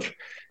France much.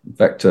 In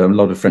fact, a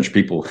lot of French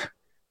people,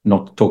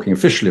 not talking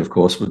officially, of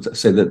course, would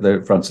say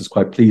that France is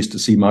quite pleased to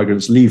see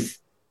migrants leave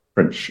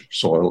French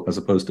soil as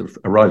opposed to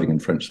arriving on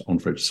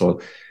French soil.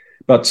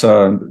 But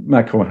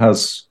Macron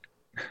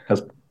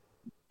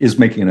is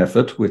making an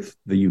effort with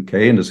the UK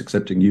and is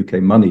accepting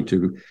UK money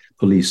to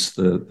police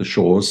the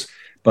shores.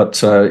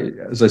 But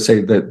as I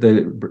say,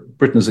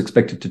 Britain is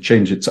expected to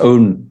change its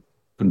own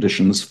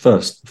conditions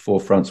first before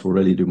France will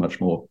really do much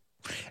more.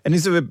 And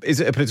is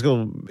it a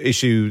political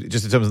issue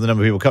just in terms of the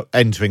number of people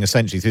entering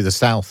essentially through the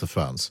south of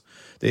France?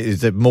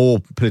 Is there more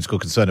political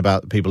concern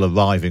about people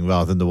arriving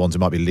rather than the ones who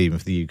might be leaving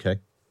for the UK?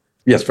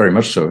 Yes, very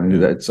much so.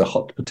 It's a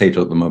hot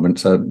potato at the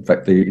moment. In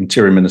fact, the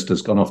Interior Minister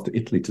has gone off to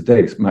Italy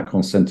today.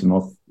 Macron sent him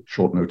off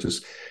short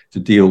notice to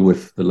deal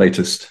with the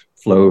latest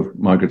flow of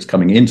migrants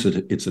coming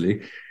into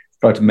Italy.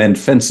 Try to mend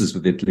fences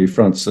with Italy.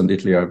 France and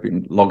Italy have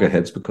been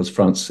loggerheads because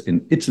France,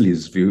 in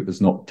Italy's view, is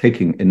not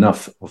taking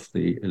enough of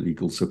the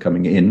illegals who are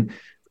coming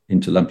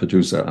into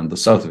Lampedusa and the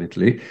south of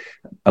Italy.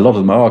 A lot of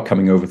them are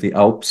coming over the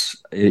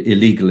Alps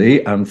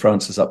illegally, and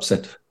France is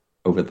upset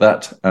over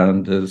that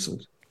and is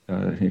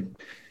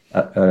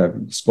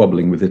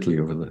squabbling with Italy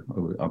over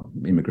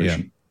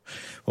immigration. Yeah.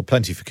 Well,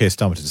 plenty for Keir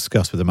Starmer to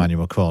discuss with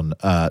Emmanuel Macron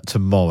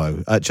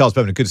tomorrow. Charles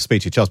Bowman, good to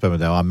speak to you. Charles Bowman,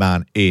 though, our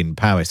man in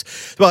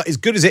Paris. Well, as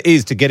good as it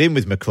is to get in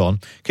with Macron,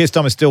 Keir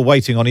Starmer is still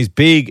waiting on his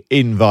big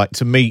invite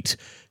to meet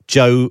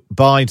Joe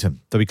Biden,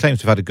 though he claims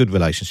to have had a good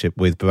relationship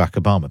with Barack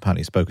Obama. Apparently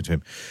he's spoken to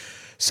him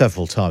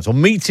several times. Well,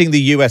 meeting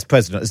the US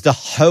president is the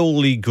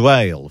holy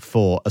grail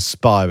for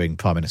aspiring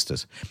prime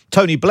ministers.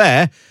 Tony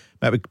Blair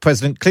met with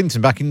President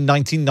Clinton back in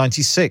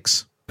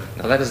 1996.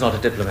 Now, that is not a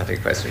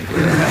diplomatic question.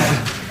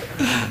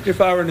 If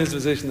I were in his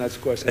position, that's a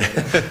question.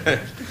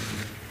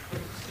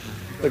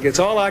 Look, it's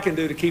all I can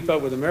do to keep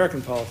up with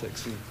American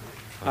politics. And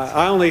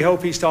I only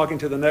hope he's talking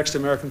to the next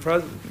American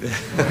president.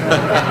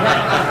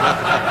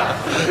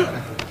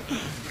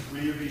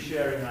 Will you be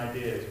sharing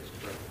ideas?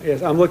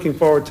 Yes, I'm looking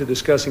forward to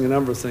discussing a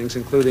number of things,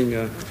 including,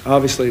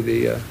 obviously,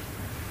 the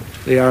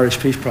Irish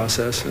peace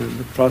process and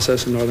the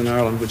process in Northern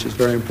Ireland, which is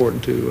very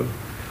important to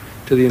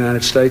the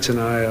United States. And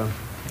I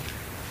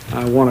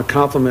want to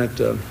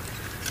compliment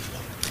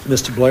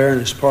Mr. Blair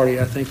and his party.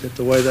 I think that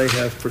the way they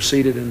have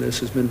proceeded in this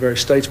has been very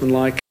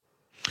statesmanlike.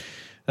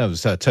 That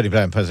was Tony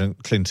Blair and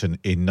President Clinton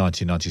in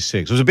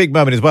 1996. It was a big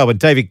moment as well when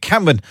David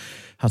Cameron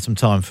had some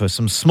time for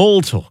some small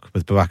talk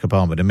with Barack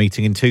Obama at a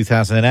meeting in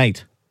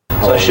 2008.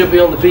 So I should be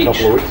on the beach. A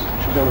couple of weeks.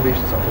 Should be on the beach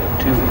this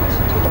afternoon. 2 weeks.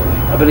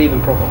 I believe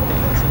in proper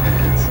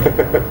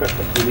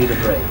holidays. You need a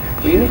break.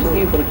 Well,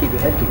 you've got to keep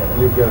your head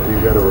together. You've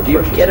got to refresh.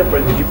 Do you get a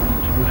break? Have you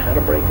had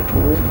a break at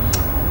all?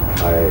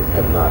 I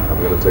have not. I'm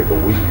going to take a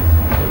week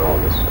in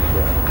August.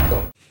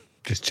 Yeah.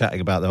 Just chatting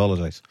about the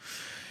holidays.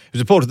 It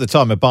was reported at the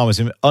time Obama was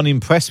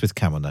unimpressed with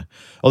Cameron, though,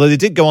 although they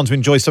did go on to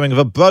enjoy something of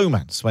a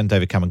bromance when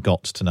David Cameron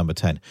got to number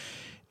 10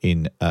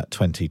 in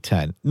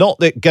 2010. Not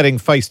that getting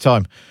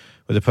FaceTime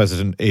with the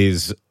president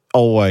is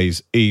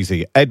always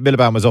easy. Ed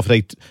Miliband was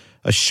offered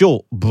a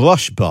short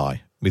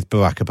brush-by with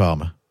Barack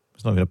Obama.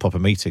 It's not even a proper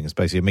meeting. It's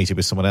basically a meeting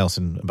with someone else,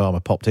 and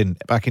Obama popped in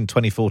back in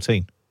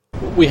 2014.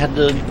 We had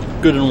a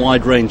good and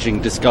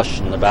wide-ranging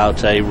discussion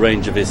about a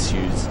range of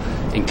issues,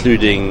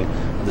 including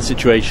the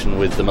situation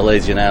with the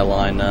Malaysian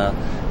airliner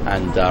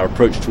and our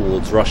approach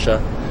towards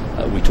Russia.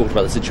 We talked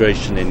about the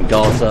situation in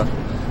Gaza.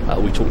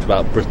 We talked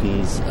about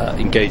Britain's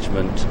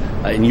engagement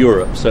in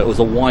Europe. So it was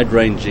a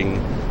wide-ranging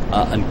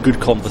and good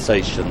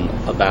conversation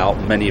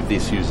about many of the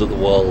issues that the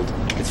world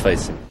is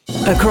facing.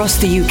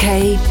 Across the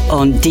UK,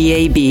 on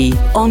DAB,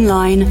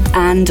 online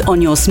and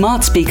on your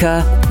smart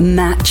speaker,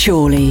 Matt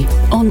Chorley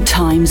on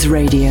Times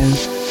Radio.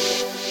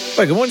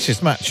 Well, good morning,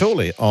 it's Matt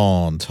Chorley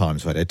on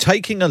Times Radio,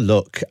 taking a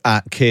look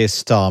at Keir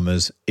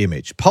Starmer's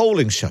image.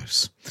 Polling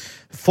shows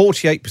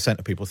 48%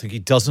 of people think he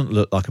doesn't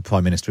look like a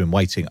Prime Minister in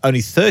waiting.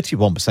 Only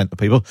 31% of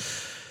people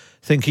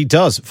think he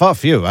does. Far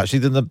fewer, actually,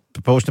 than the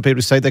proportion of people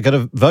who say they're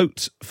going to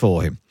vote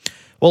for him.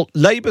 Well,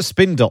 Labour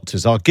spin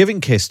doctors are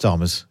giving Keir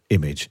Starmer's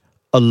image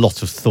a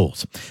lot of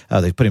thought.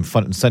 They've put him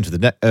front and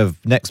centre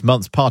of next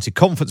month's party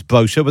conference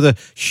brochure with a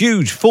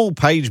huge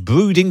full-page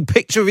brooding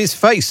picture of his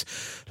face,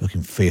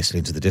 looking fiercely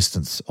into the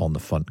distance on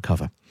the front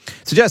cover.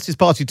 Suggests his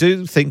party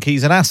do think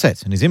he's an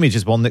asset, and his image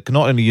is one that can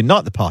not only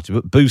unite the party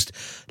but boost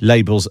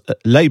Labour's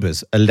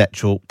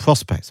electoral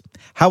prospects.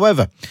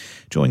 However,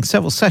 during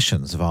several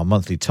sessions of our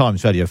monthly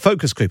Times Radio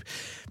focus group,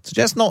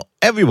 suggests not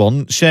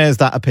everyone shares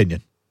that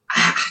opinion.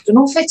 I don't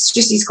know if it's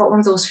just he's got one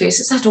of those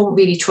faces I don't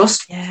really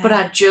trust, but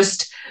I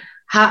just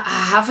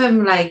have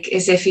him like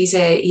as if he's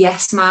a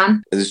yes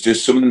man. There's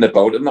just something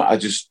about him that I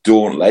just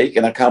don't like,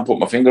 and I can't put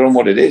my finger on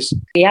what it is.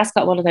 He has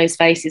got one of those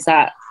faces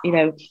that, you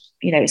know,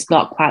 it's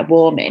not quite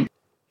warming.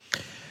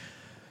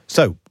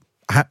 So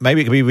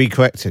maybe it can be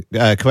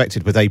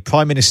corrected with a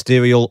prime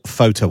ministerial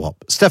photo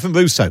op. Stefan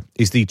Russo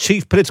is the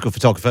chief political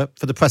photographer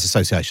for the Press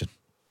Association.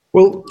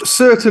 Well,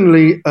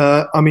 certainly,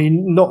 not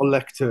a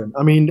lectern.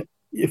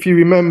 If you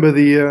remember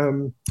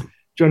the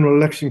general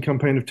election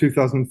campaign of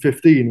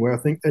 2015, where I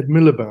think Ed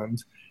Miliband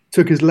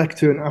took his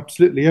lectern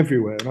absolutely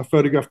everywhere, and I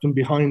photographed him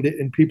behind it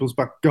in people's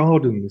back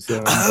gardens.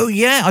 Oh,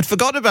 yeah, I'd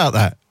forgotten about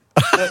that.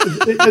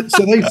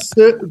 So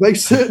they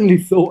certainly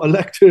thought a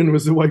lectern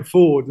was the way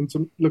forward and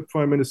to look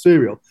prime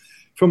ministerial.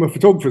 From a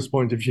photographer's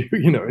point of view,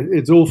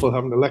 it's awful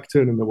having a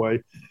lectern in the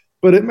way,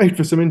 but it made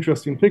for some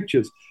interesting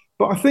pictures.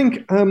 But I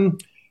think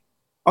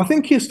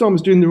Keir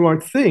Starmer's doing the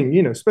right thing,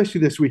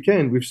 especially this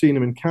weekend. We've seen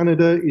him in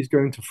Canada. He's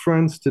going to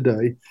France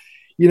today.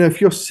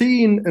 If you're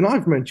seen, and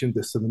I've mentioned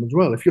this to them as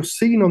well, if you're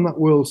seen on that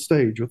world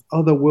stage with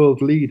other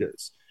world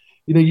leaders,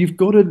 you've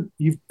got to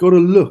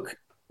look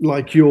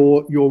like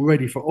you're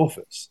ready for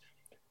office.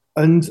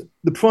 And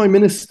the Prime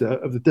Minister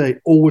of the day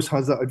always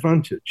has that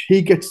advantage.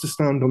 He gets to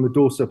stand on the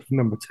doorstep of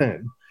number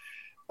 10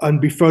 and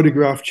be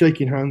photographed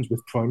shaking hands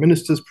with prime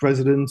ministers,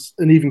 presidents,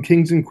 and even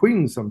kings and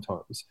queens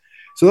sometimes.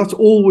 So that's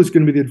always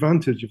going to be the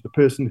advantage of the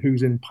person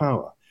who's in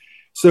power.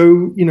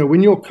 So,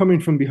 when you're coming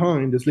from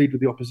behind as leader of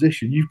the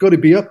opposition, you've got to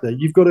be up there.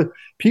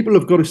 People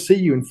have got to see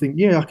you and think,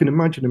 yeah, I can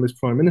imagine him as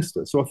prime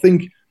minister. So I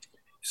think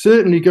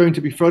certainly going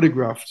to be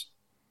photographed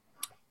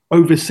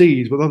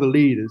overseas with other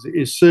leaders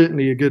is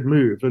certainly a good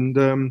move.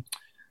 And,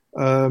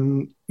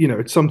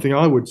 it's something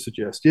I would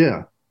suggest,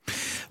 yeah.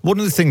 One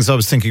of the things I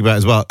was thinking about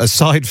as well,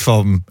 aside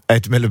from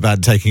Ed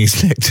Miliband taking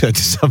his lectern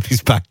to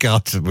somebody's back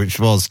garden, which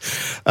was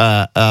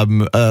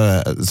something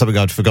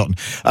I'd forgotten,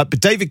 but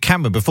David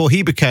Cameron, before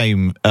he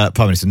became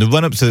Prime Minister, in the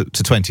run-up to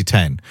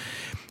 2010,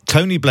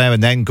 Tony Blair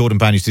and then Gordon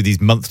Brown used to do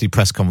these monthly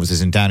press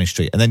conferences in Downing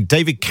Street, and then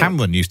David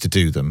Cameron used to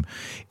do them,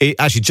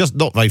 actually just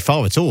not very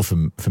far at all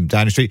from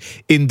Downing Street,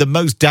 in the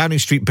most Downing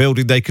Street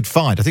building they could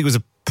find. I think it was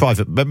a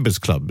private members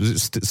club.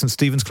 Was it St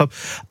Stephen's Club?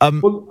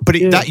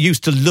 That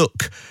used to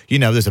look,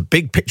 there's a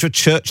big picture of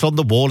Churchill on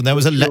the wall, and there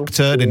was a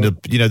lectern in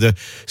the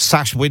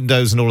sash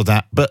windows and all of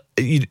that. But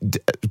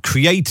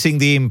creating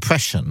the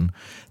impression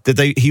that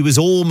he was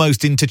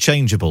almost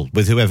interchangeable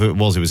with whoever it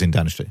was who was in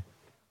Downing Street.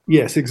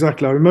 Yes,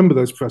 exactly. I remember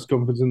those press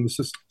conferences in the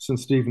St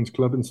Stephen's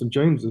Club in St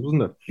James's,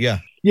 wasn't it? Yeah.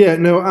 Yeah,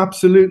 no,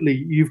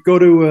 absolutely. You've got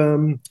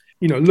to,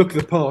 look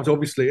the part,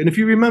 obviously. And if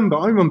you remember,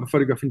 I remember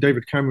photographing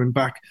David Cameron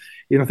back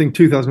in, I think,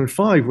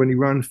 2005 when he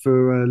ran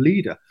for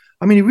leader.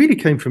 He really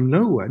came from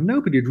nowhere.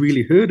 Nobody had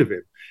really heard of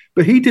him.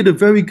 But he did a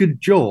very good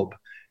job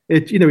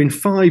in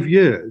 5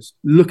 years,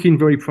 looking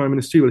very prime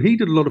ministerial. He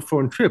did a lot of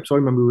foreign trips. I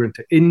remember we went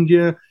to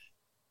India,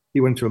 he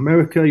went to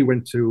America, he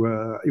went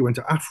to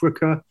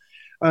Africa.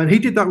 And he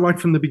did that right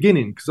from the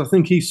beginning because I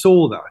think he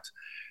saw that.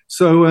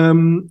 So,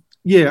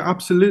 yeah,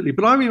 absolutely.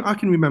 But I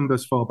can remember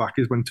as far back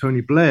as when Tony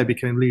Blair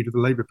became leader of the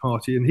Labour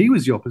Party and he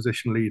was the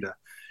opposition leader.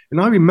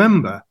 And I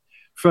remember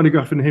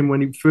photographing him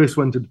when he first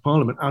went into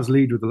Parliament as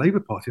leader of the Labour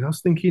Party. And I was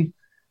thinking,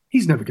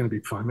 he's never going to be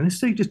Prime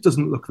Minister. He just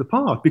doesn't look the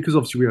part because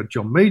obviously we had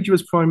John Major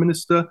as Prime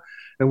Minister.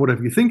 And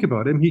whatever you think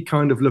about him, he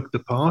kind of looked the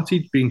part.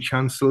 He'd been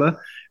Chancellor.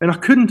 And I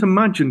couldn't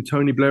imagine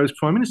Tony Blair as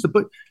Prime Minister.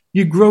 But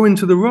you grow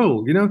into the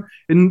role,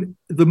 and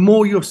the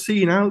more you're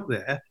seen out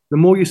there, the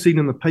more you're seen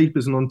in the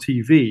papers and on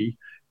TV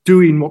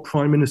doing what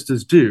prime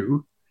ministers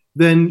do,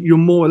 then you're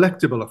more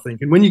electable, I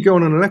think. And when you go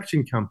on an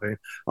election campaign,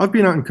 I've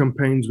been out in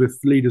campaigns with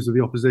leaders of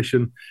the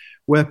opposition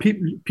where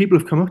people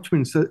have come up to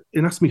me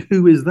and asked me,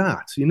 who is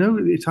that?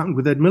 It's happened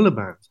with Ed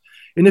Miliband.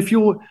 And if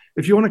you're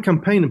on a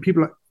campaign and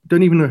people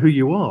don't even know who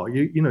you are,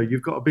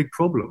 you've got a big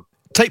problem.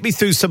 Take me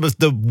through some of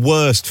the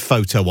worst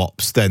photo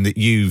ops then that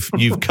you've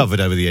covered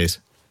over the years.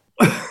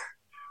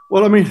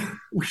 Well, we've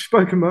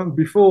spoken about it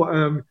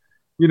before.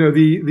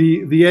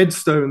 The Ed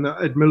Stone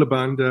that Ed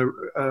Miliband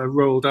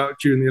rolled out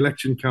during the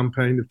election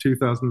campaign of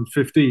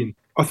 2015.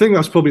 I think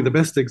that's probably the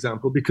best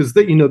example because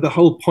the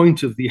whole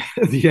point of the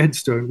Ed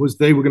Stone was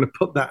they were going to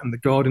put that in the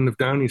garden of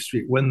Downing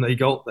Street when they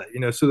got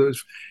there. So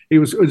it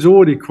was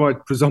already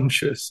quite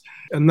presumptuous,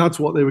 and that's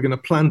what they were going to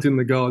plant in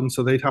the garden.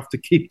 So they'd have to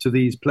keep to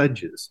these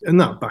pledges,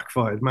 and that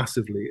backfired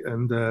massively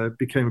and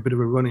became a bit of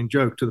a running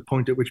joke to the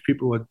point at which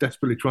people were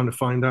desperately trying to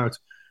find out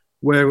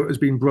where it was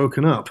being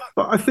broken up.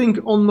 But I think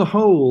on the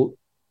whole,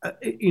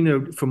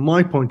 from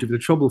my point of view,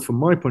 the trouble from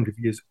my point of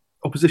view is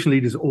opposition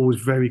leaders are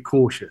always very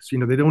cautious. They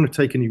don't want to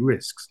take any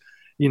risks.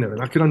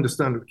 And I can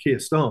understand with Keir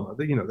Starmer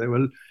that, they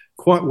were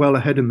quite well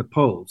ahead in the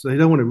polls. They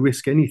don't want to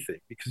risk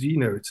anything because,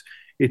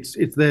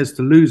 it's theirs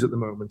to lose at the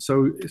moment.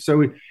 So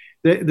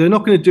they're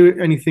not going to do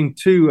anything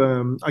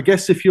too, I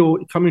guess if you're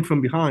coming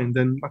from behind,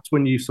 then that's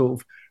when you sort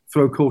of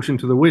throw caution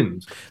to the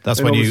wind.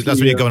 That's when you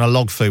go on a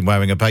log flume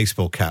wearing a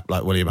baseball cap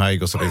like William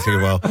Hague or something.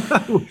 Thinking,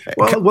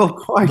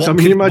 quite.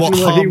 Imagine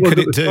what he was at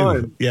the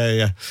time.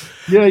 Yeah.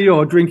 Yeah,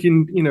 you're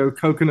drinking,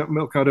 coconut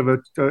milk out of a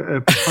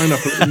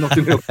pineapple at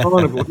Notting Hill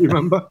Carnival. You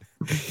remember?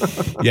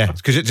 Yeah,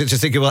 because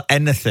just thinking,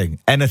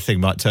 anything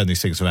might turn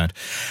these things around.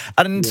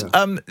 And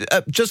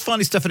just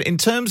finally, Stefan, in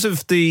terms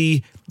of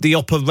the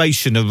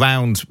operation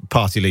around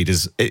party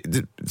leaders,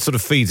 it sort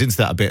of feeds into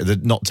that a bit, the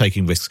not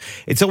taking risks.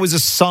 It's always a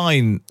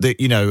sign that,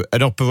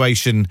 an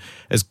operation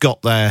has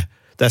got their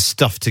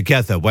stuff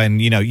together when,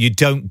 you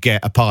don't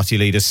get a party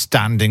leader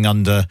standing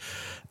under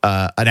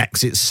an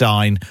exit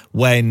sign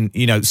when,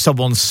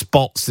 someone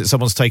spots that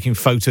someone's taking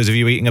photos of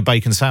you eating a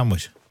bacon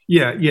sandwich.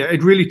 Yeah,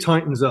 it really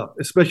tightens up,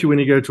 especially when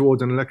you go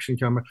towards an election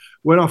campaign.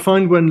 When I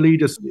find when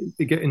leaders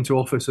get into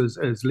office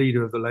as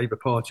leader of the Labour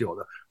Party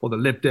or the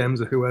Lib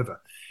Dems or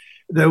whoever,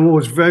 they're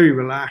always very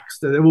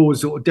relaxed. They're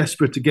always sort of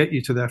desperate to get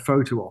you to their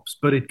photo ops,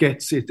 but it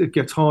gets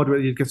harder.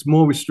 It gets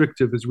more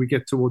restrictive as we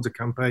get towards a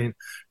campaign,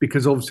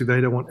 because obviously they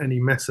don't want any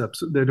mess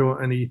ups. They don't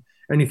want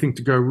anything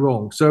to go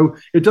wrong. So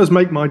it does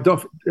make my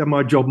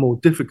job more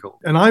difficult.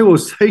 And I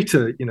always say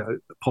to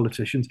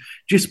politicians,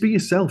 just be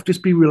yourself,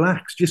 just be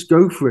relaxed, just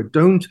go for it.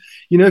 Don't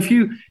if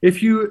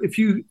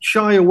you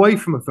shy away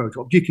from a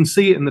photo op, you can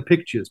see it in the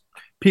pictures.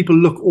 People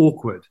look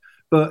awkward,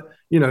 but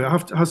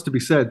it has to be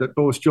said that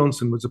Boris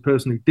Johnson was a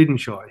person who didn't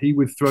shy. He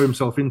would throw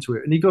himself into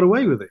it, and he got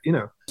away with it.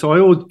 So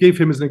I always give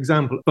him as an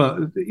example, but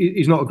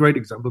he's not a great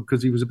example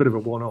because he was a bit of a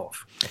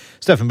one-off.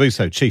 Stefan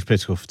Busso, Chief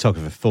Political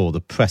Photographer for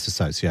the Press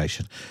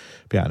Association.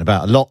 Be out and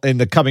about a lot in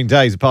the coming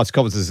days, at party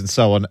conferences and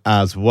so on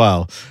as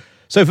well.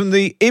 So from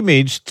the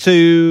image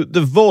to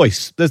the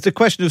voice, there's the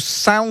question of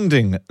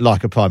sounding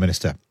like a Prime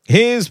Minister.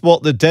 Here's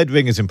what the Dead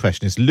Ringers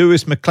impressionist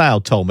Lewis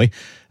MacLeod told me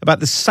about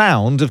the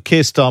sound of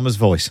Keir Starmer's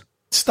voice.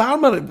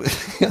 Starmer,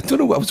 I don't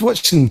know what I was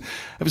watching.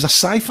 It was a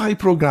sci-fi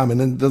programme,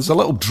 and there's a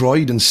little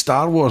droid in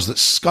Star Wars that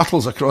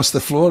scuttles across the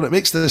floor, and it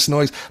makes this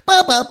noise.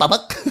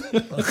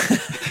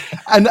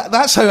 And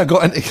that's how I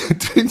got into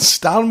doing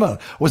Starmer,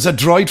 was a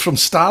droid from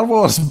Star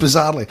Wars,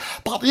 bizarrely.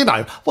 But,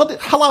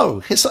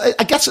 hello.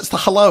 I guess it's the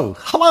hello.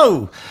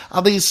 Hello.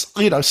 Are these,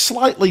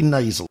 slightly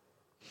nasal.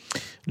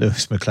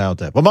 Lewis MacLeod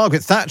there. Well,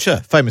 Margaret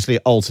Thatcher famously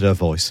altered her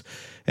voice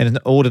in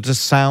order to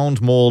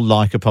sound more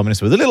like a Prime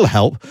Minister, with a little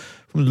help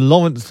from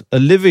Laurence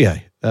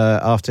Olivier.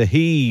 After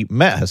he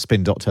met her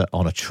spin doctor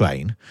on a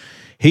train,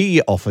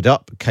 he offered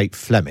up Kate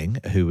Fleming,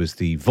 who was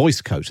the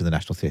voice coach of the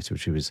National Theatre,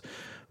 which she was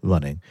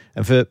running.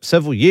 And for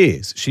several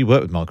years, she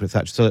worked with Margaret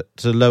Thatcher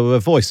to lower her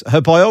voice.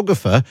 Her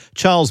biographer,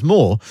 Charles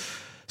Moore,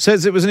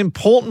 says it was an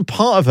important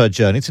part of her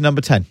journey to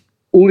number 10.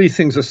 All these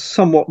things are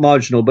somewhat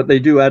marginal, but they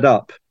do add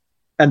up.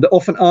 And there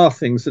often are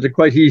things that are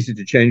quite easy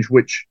to change,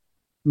 which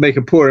make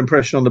a poor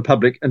impression on the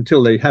public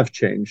until they have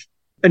changed.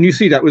 And you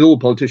see that with all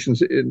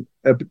politicians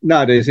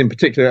nowadays, in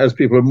particular, as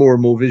people are more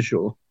and more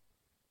visual.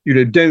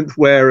 Don't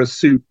wear a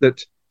suit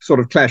that sort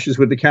of clashes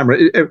with the camera.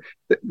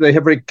 They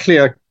have very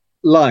clear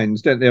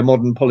lines, don't they? A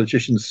modern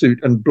politician's suit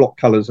and block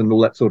colours and all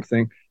that sort of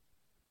thing,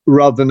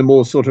 rather than the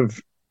more sort of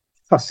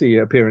fussy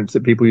appearance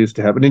that people used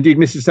to have. And indeed,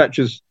 Mrs.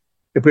 Thatcher's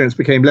appearance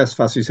became less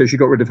fussy, so she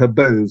got rid of her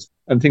bows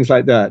and things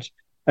like that.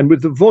 And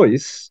with the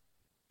voice,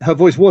 her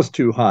voice was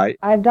too high.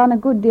 I've done a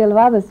good deal of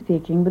other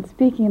speaking, but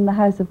speaking in the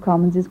House of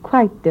Commons is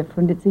quite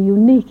different. It's a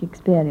unique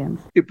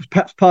experience. It was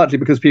perhaps partly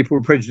because people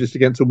were prejudiced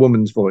against a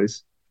woman's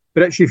voice.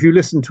 But actually, if you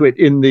listen to it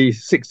in the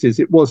 60s,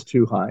 it was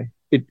too high.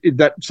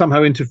 That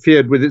somehow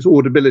interfered with its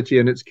audibility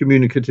and its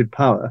communicative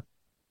power.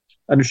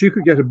 And if you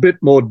could get a bit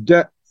more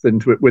depth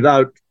into it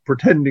without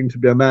pretending to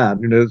be a man,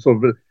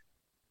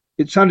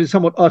 it sounded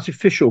somewhat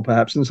artificial,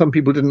 perhaps, and some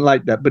people didn't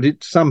like that. But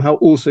it somehow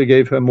also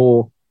gave her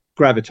more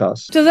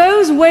gravitas. To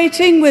those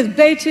waiting with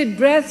bated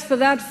breath for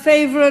that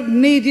favourite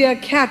media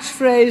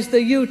catchphrase,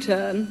 the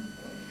U-turn,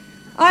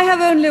 I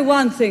have only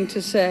one thing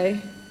to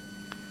say.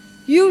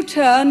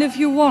 U-turn if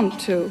you want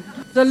to.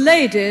 The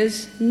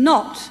ladies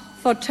not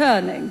for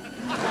turning.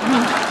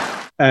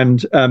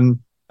 And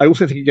I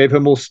also think it gave her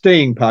more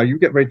staying power. You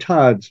get very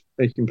tired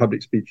making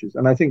public speeches.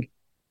 And I think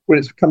when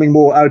it's coming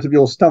more out of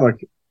your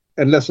stomach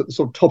and less at the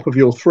sort of top of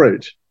your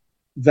throat,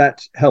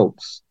 that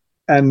helps.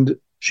 And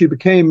she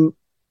became,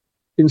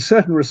 in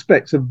certain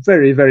respects, a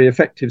very, very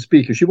effective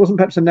speaker. She wasn't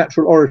perhaps a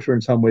natural orator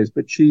in some ways,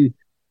 but the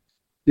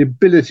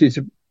ability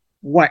to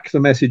whack the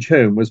message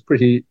home was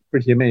pretty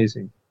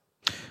amazing.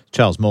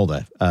 Charles Moore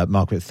there,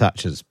 Margaret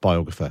Thatcher's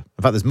biographer.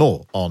 In fact, there's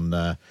more on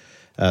the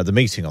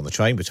meeting on the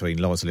train between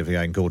Laurence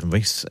Olivier and Gordon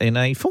Rees in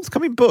a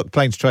forthcoming book,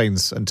 Planes,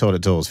 Trains and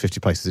Toilet Doors, 50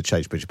 Places that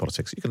Changed British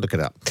Politics. You can look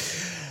it up.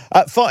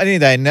 Finally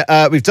then,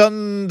 we've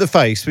done the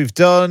face, we've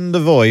done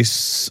the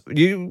voice.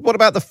 What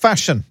about the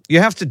fashion? You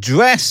have to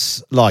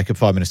dress like a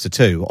Prime Minister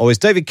too, or as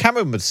David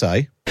Cameron would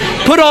say,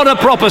 put on a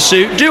proper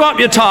suit, do up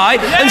your tie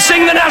and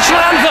sing the national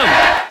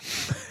anthem.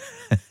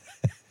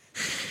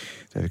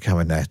 David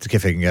Cameron there,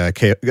 giving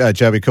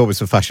Jeremy Corbyn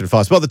some fashion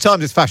advice. Well, the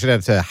Times' fashion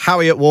editor,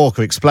 Harriet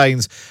Walker,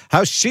 explains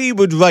how she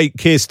would rate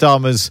Keir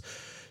Starmer's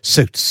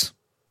suits.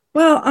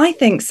 Well, I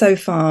think so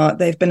far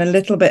they've been a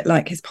little bit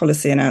like his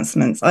policy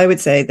announcements. I would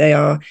say they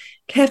are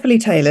carefully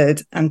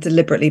tailored and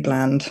deliberately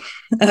bland.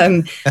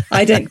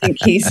 I think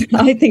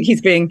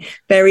he's being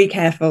very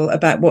careful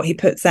about what he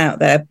puts out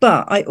there.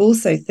 But I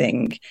also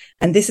think,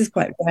 and this is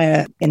quite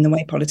rare in the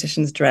way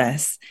politicians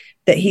dress,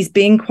 that he's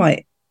being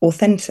quite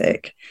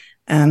authentic.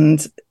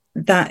 And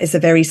that is a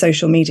very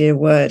social media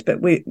word,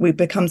 but we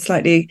become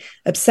slightly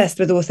obsessed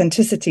with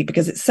authenticity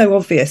because it's so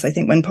obvious, I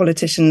think, when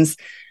politicians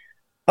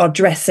are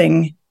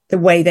dressing the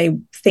way they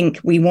think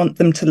we want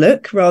them to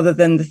look rather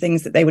than the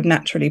things that they would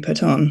naturally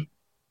put on.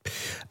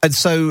 And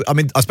so, I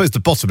mean, I suppose the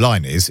bottom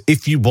line is,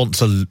 if you want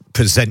to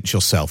present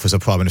yourself as a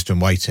Prime Minister in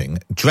waiting,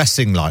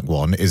 dressing like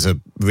one is a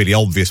really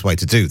obvious way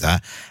to do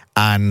that.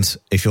 And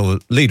if you're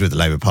leader of the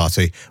Labour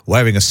Party,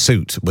 wearing a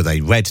suit with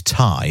a red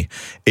tie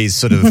is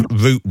sort of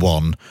route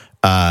one.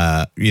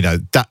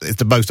 That is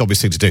the most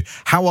obvious thing to do.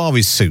 How are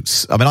his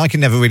suits? I mean, I can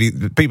never really...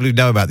 People who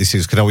know about these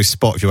suits can always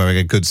spot if you're wearing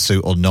a good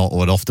suit or not,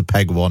 or an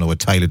off-the-peg one or a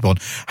tailored one.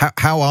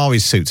 How are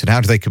his suits, and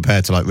how do they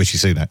compare to, like, Rishi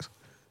Sunak's?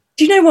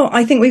 Do you know what?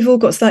 I think we've all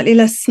got slightly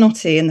less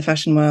snotty in the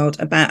fashion world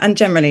and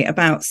generally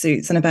about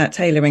suits and about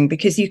tailoring,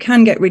 because you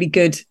can get really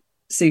good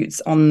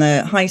suits on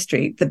the high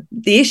street.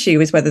 The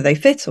issue is whether they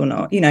fit or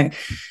not,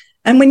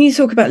 And when you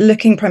talk about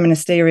looking prime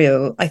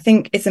ministerial, I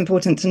think it's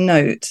important to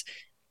note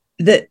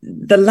that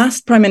the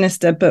last prime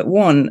minister but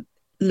one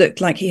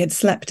looked like he had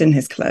slept in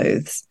his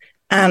clothes,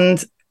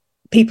 and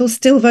people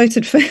still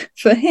voted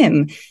for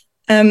him.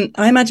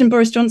 I imagine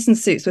Boris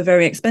Johnson's suits were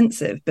very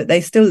expensive, but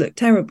they still looked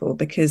terrible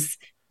because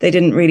they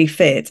didn't really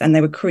fit and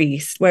they were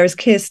creased, whereas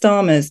Keir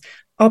Starmer's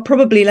are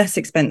probably less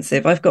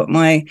expensive. I've got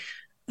my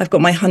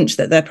hunch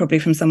that they're probably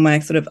from somewhere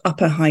sort of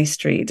upper high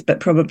street, but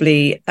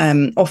probably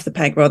off the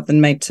peg rather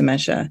than made to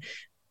measure.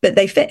 But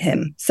they fit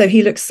him, so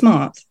he looks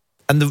smart.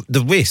 And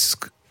the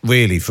risk,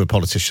 really, for a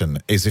politician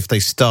is if they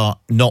start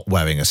not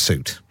wearing a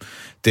suit.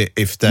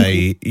 If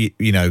they,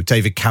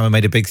 David Cameron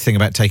made a big thing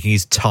about taking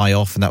his tie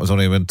off, and that was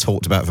only when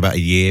talked about for about a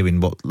year in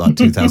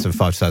 2005,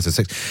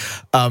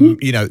 2006.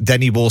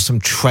 Then he wore some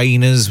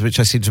trainers, which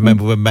I seem to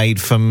remember were made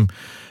from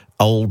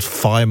old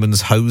fireman's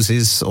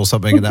hoses or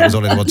something, and that was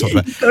all anyone talked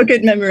about. Got a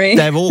good memory.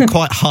 They're all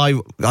quite high.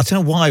 I don't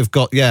know why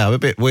I'm a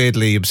bit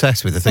weirdly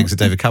obsessed with the things that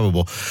David Cameron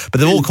wore, but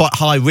they're all quite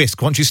high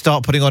risk. Once you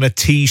start putting on a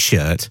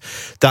T-shirt,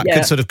 that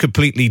could sort of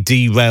completely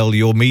derail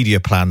your media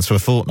plans for a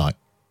fortnight.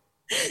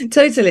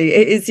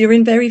 Totally. You're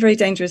in very, very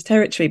dangerous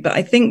territory. But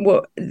I think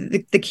what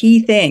the key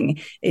thing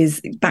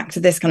is back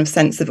to this kind of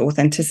sense of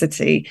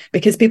authenticity,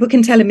 because people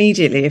can tell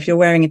immediately if you're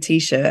wearing a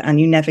T-shirt,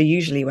 and you never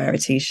usually wear a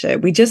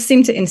T-shirt. We just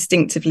seem to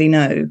instinctively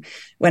know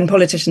when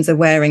politicians are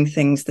wearing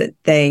things that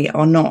they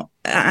are not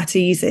at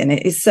ease in.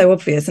 It is so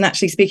obvious. And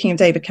actually, speaking of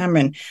David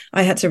Cameron,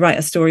 I had to write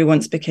a story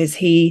once because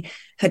he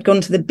had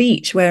gone to the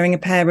beach wearing a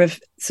pair of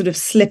sort of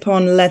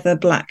slip-on leather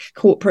black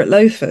corporate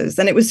loafers.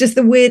 And it was just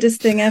the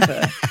weirdest thing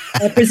ever.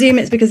 I presume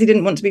it's because he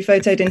didn't want to be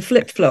photoed in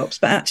flip-flops,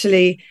 but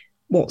actually,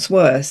 what's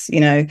worse,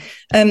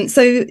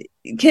 So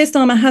Keir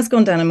Starmer has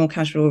gone down a more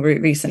casual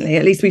route recently.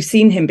 At least we've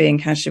seen him being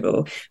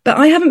casual. But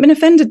I haven't been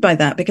offended by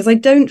that because I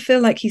don't feel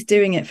like he's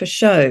doing it for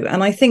show.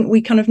 And I think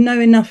we kind of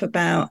know enough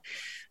about...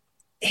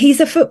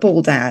 He's a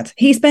football dad.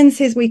 He spends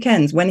his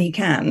weekends when he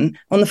can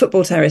on the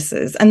football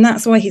terraces. And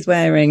that's why he's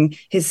wearing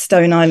his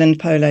Stone Island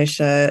polo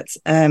shirt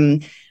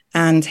and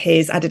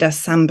his Adidas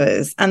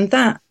Sambas. And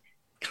that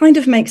kind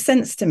of makes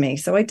sense to me.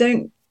 So I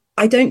don't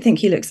think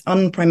he looks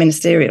un-prime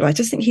ministerial. I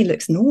just think he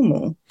looks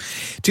normal.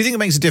 Do you think it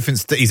makes a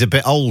difference that he's a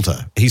bit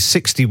older? He's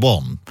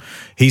 61.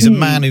 He's a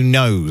man who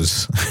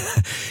knows,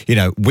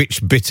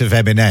 which bit of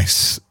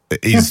M&S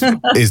is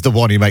the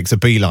one he makes a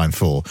beeline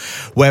for.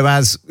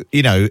 Whereas,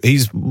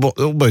 he's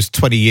almost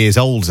 20 years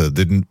older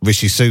than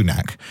Rishi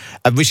Sunak.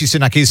 And Rishi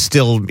Sunak is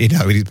still,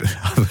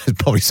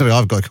 probably something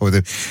I've got to come with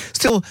him,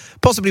 still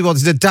possibly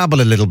wanting to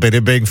dabble a little bit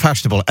in being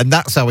fashionable. And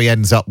that's how he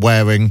ends up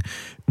wearing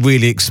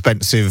really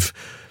expensive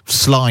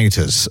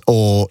sliders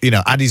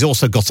and he's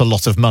also got a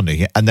lot of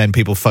money. And then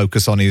people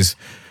focus on his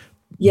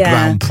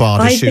brown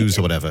Prada shoes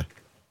or whatever.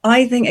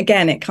 I think,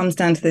 again, it comes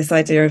down to this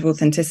idea of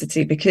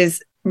authenticity,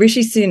 because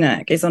Rishi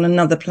Sunak is on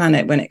another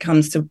planet when it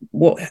comes to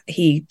what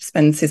he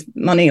spends his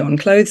money on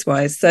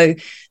clothes-wise. So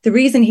the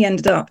reason he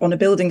ended up on a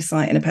building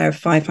site in a pair of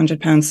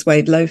 £500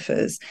 suede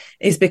loafers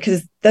is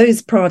because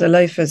those Prada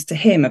loafers to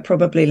him are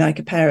probably like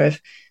a pair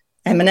of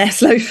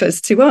M&S loafers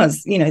to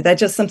us. They're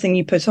just something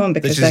you put on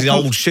because they're his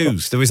old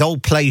shoes. They're his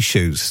old play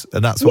shoes,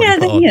 and that's what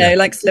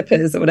like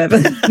slippers or whatever.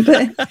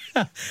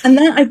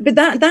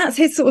 That's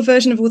his sort of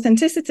version of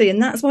authenticity,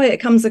 and that's why it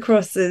comes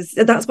across as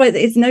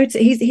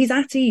he's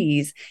at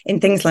ease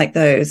in things like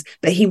those,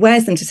 but he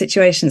wears them to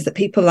situations that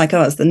people like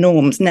us, the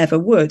norms, never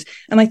would.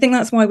 And I think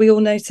that's why we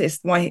all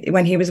noticed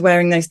when he was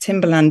wearing those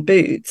Timberland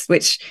boots,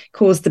 which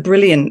caused the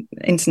brilliant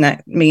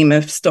internet meme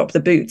of "stop the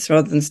boots"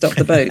 rather than "stop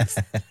the boats,"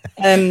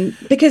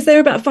 because they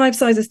were about 5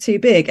 sizes too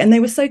big, and they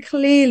were so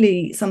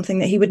clearly something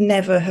that he would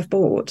never have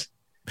bought.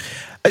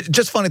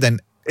 Just finally then,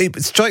 it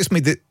strikes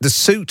me that the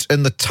suit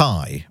and the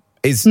tie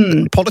is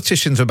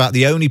politicians and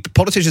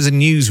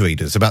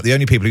newsreaders about the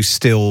only people who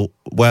still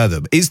wear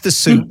them. Is the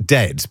suit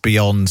dead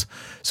beyond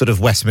sort of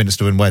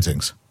Westminster and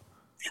weddings?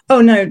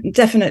 Oh, no,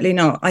 definitely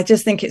not. I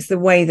just think it's the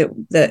way that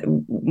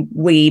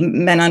we,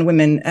 men and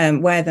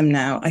women, wear them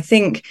now. I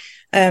think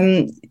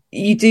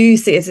you do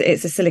see it's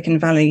a Silicon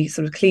Valley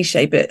sort of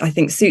cliche, but I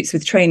think suits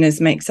with trainers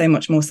make so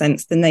much more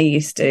sense than they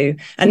used to,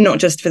 and not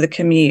just for the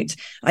commute.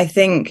 I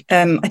think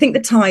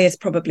the tie is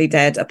probably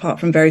dead, apart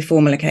from very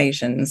formal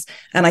occasions,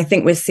 and I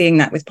think we're seeing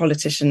that with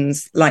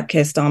politicians like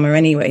Keir Starmer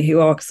anyway, who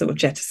are sort of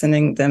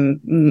jettisoning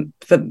them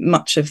for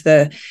much of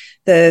the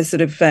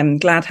sort of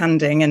glad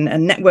handing and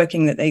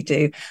networking that they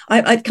do.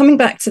 I coming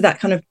back to that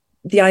kind of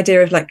the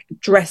idea of like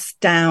dressed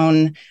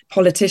down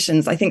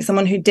politicians. I think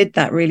someone who did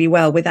that really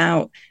well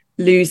without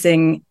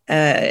losing,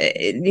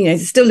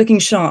 still looking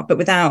sharp, but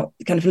without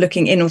kind of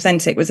looking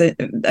inauthentic was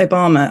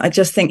Obama. I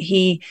just think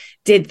he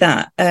did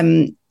that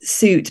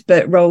suit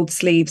but rolled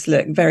sleeves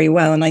look very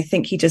well, and I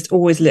think he just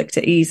always looked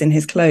at ease in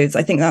his clothes.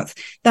 I think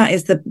that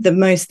is the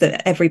most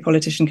that every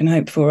politician can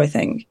hope for, I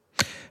think.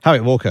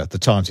 Harriet Walker, The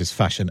Times'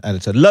 fashion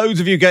editor. Loads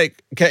of you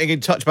getting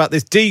in touch about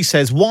this. Dee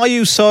says, why are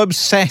you so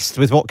obsessed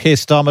with what Keir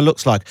Starmer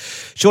looks like?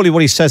 Surely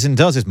what he says and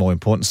does is more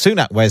important.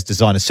 Sunak wears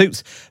designer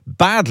suits.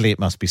 Badly, it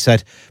must be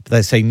said. But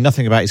they say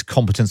nothing about his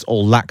competence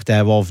or lack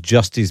thereof,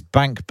 just his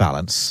bank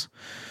balance.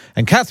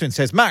 And Catherine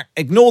says, Mac,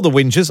 ignore the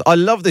whingers. I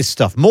love this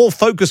stuff. More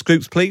focus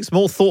groups, please.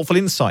 More thoughtful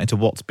insight into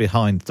what's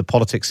behind the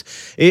politics.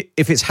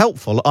 If it's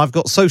helpful, I've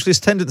got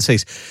socialist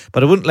tendencies,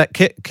 but I wouldn't let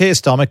Keir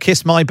Starmer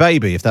kiss my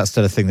baby, if that's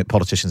still a thing that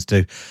politicians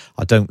do.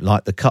 I don't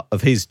like the cut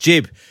of his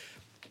jib.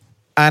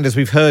 And as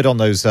we've heard on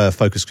those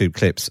focus group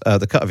clips,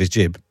 the cut of his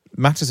jib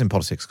matters in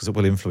politics because it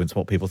will influence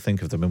what people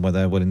think of them and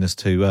their willingness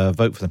to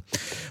vote for them.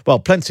 Well,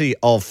 plenty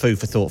of food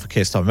for thought for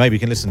Keir Starmer. Maybe you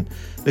can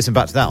listen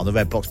back to that on the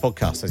Red Box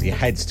podcast as he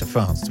heads to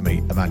France to meet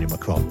Emmanuel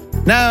Macron.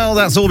 Now,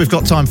 that's all we've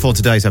got time for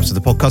today's episode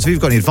of the podcast. If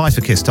you've got any advice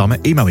for Keir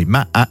Starmer, email me,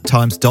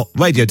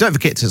 matt@times.radio. Don't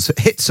forget to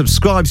hit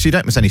subscribe so you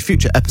don't miss any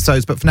future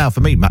episodes. But for now,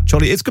 for me, Matt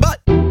Chorley, it's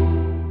goodbye.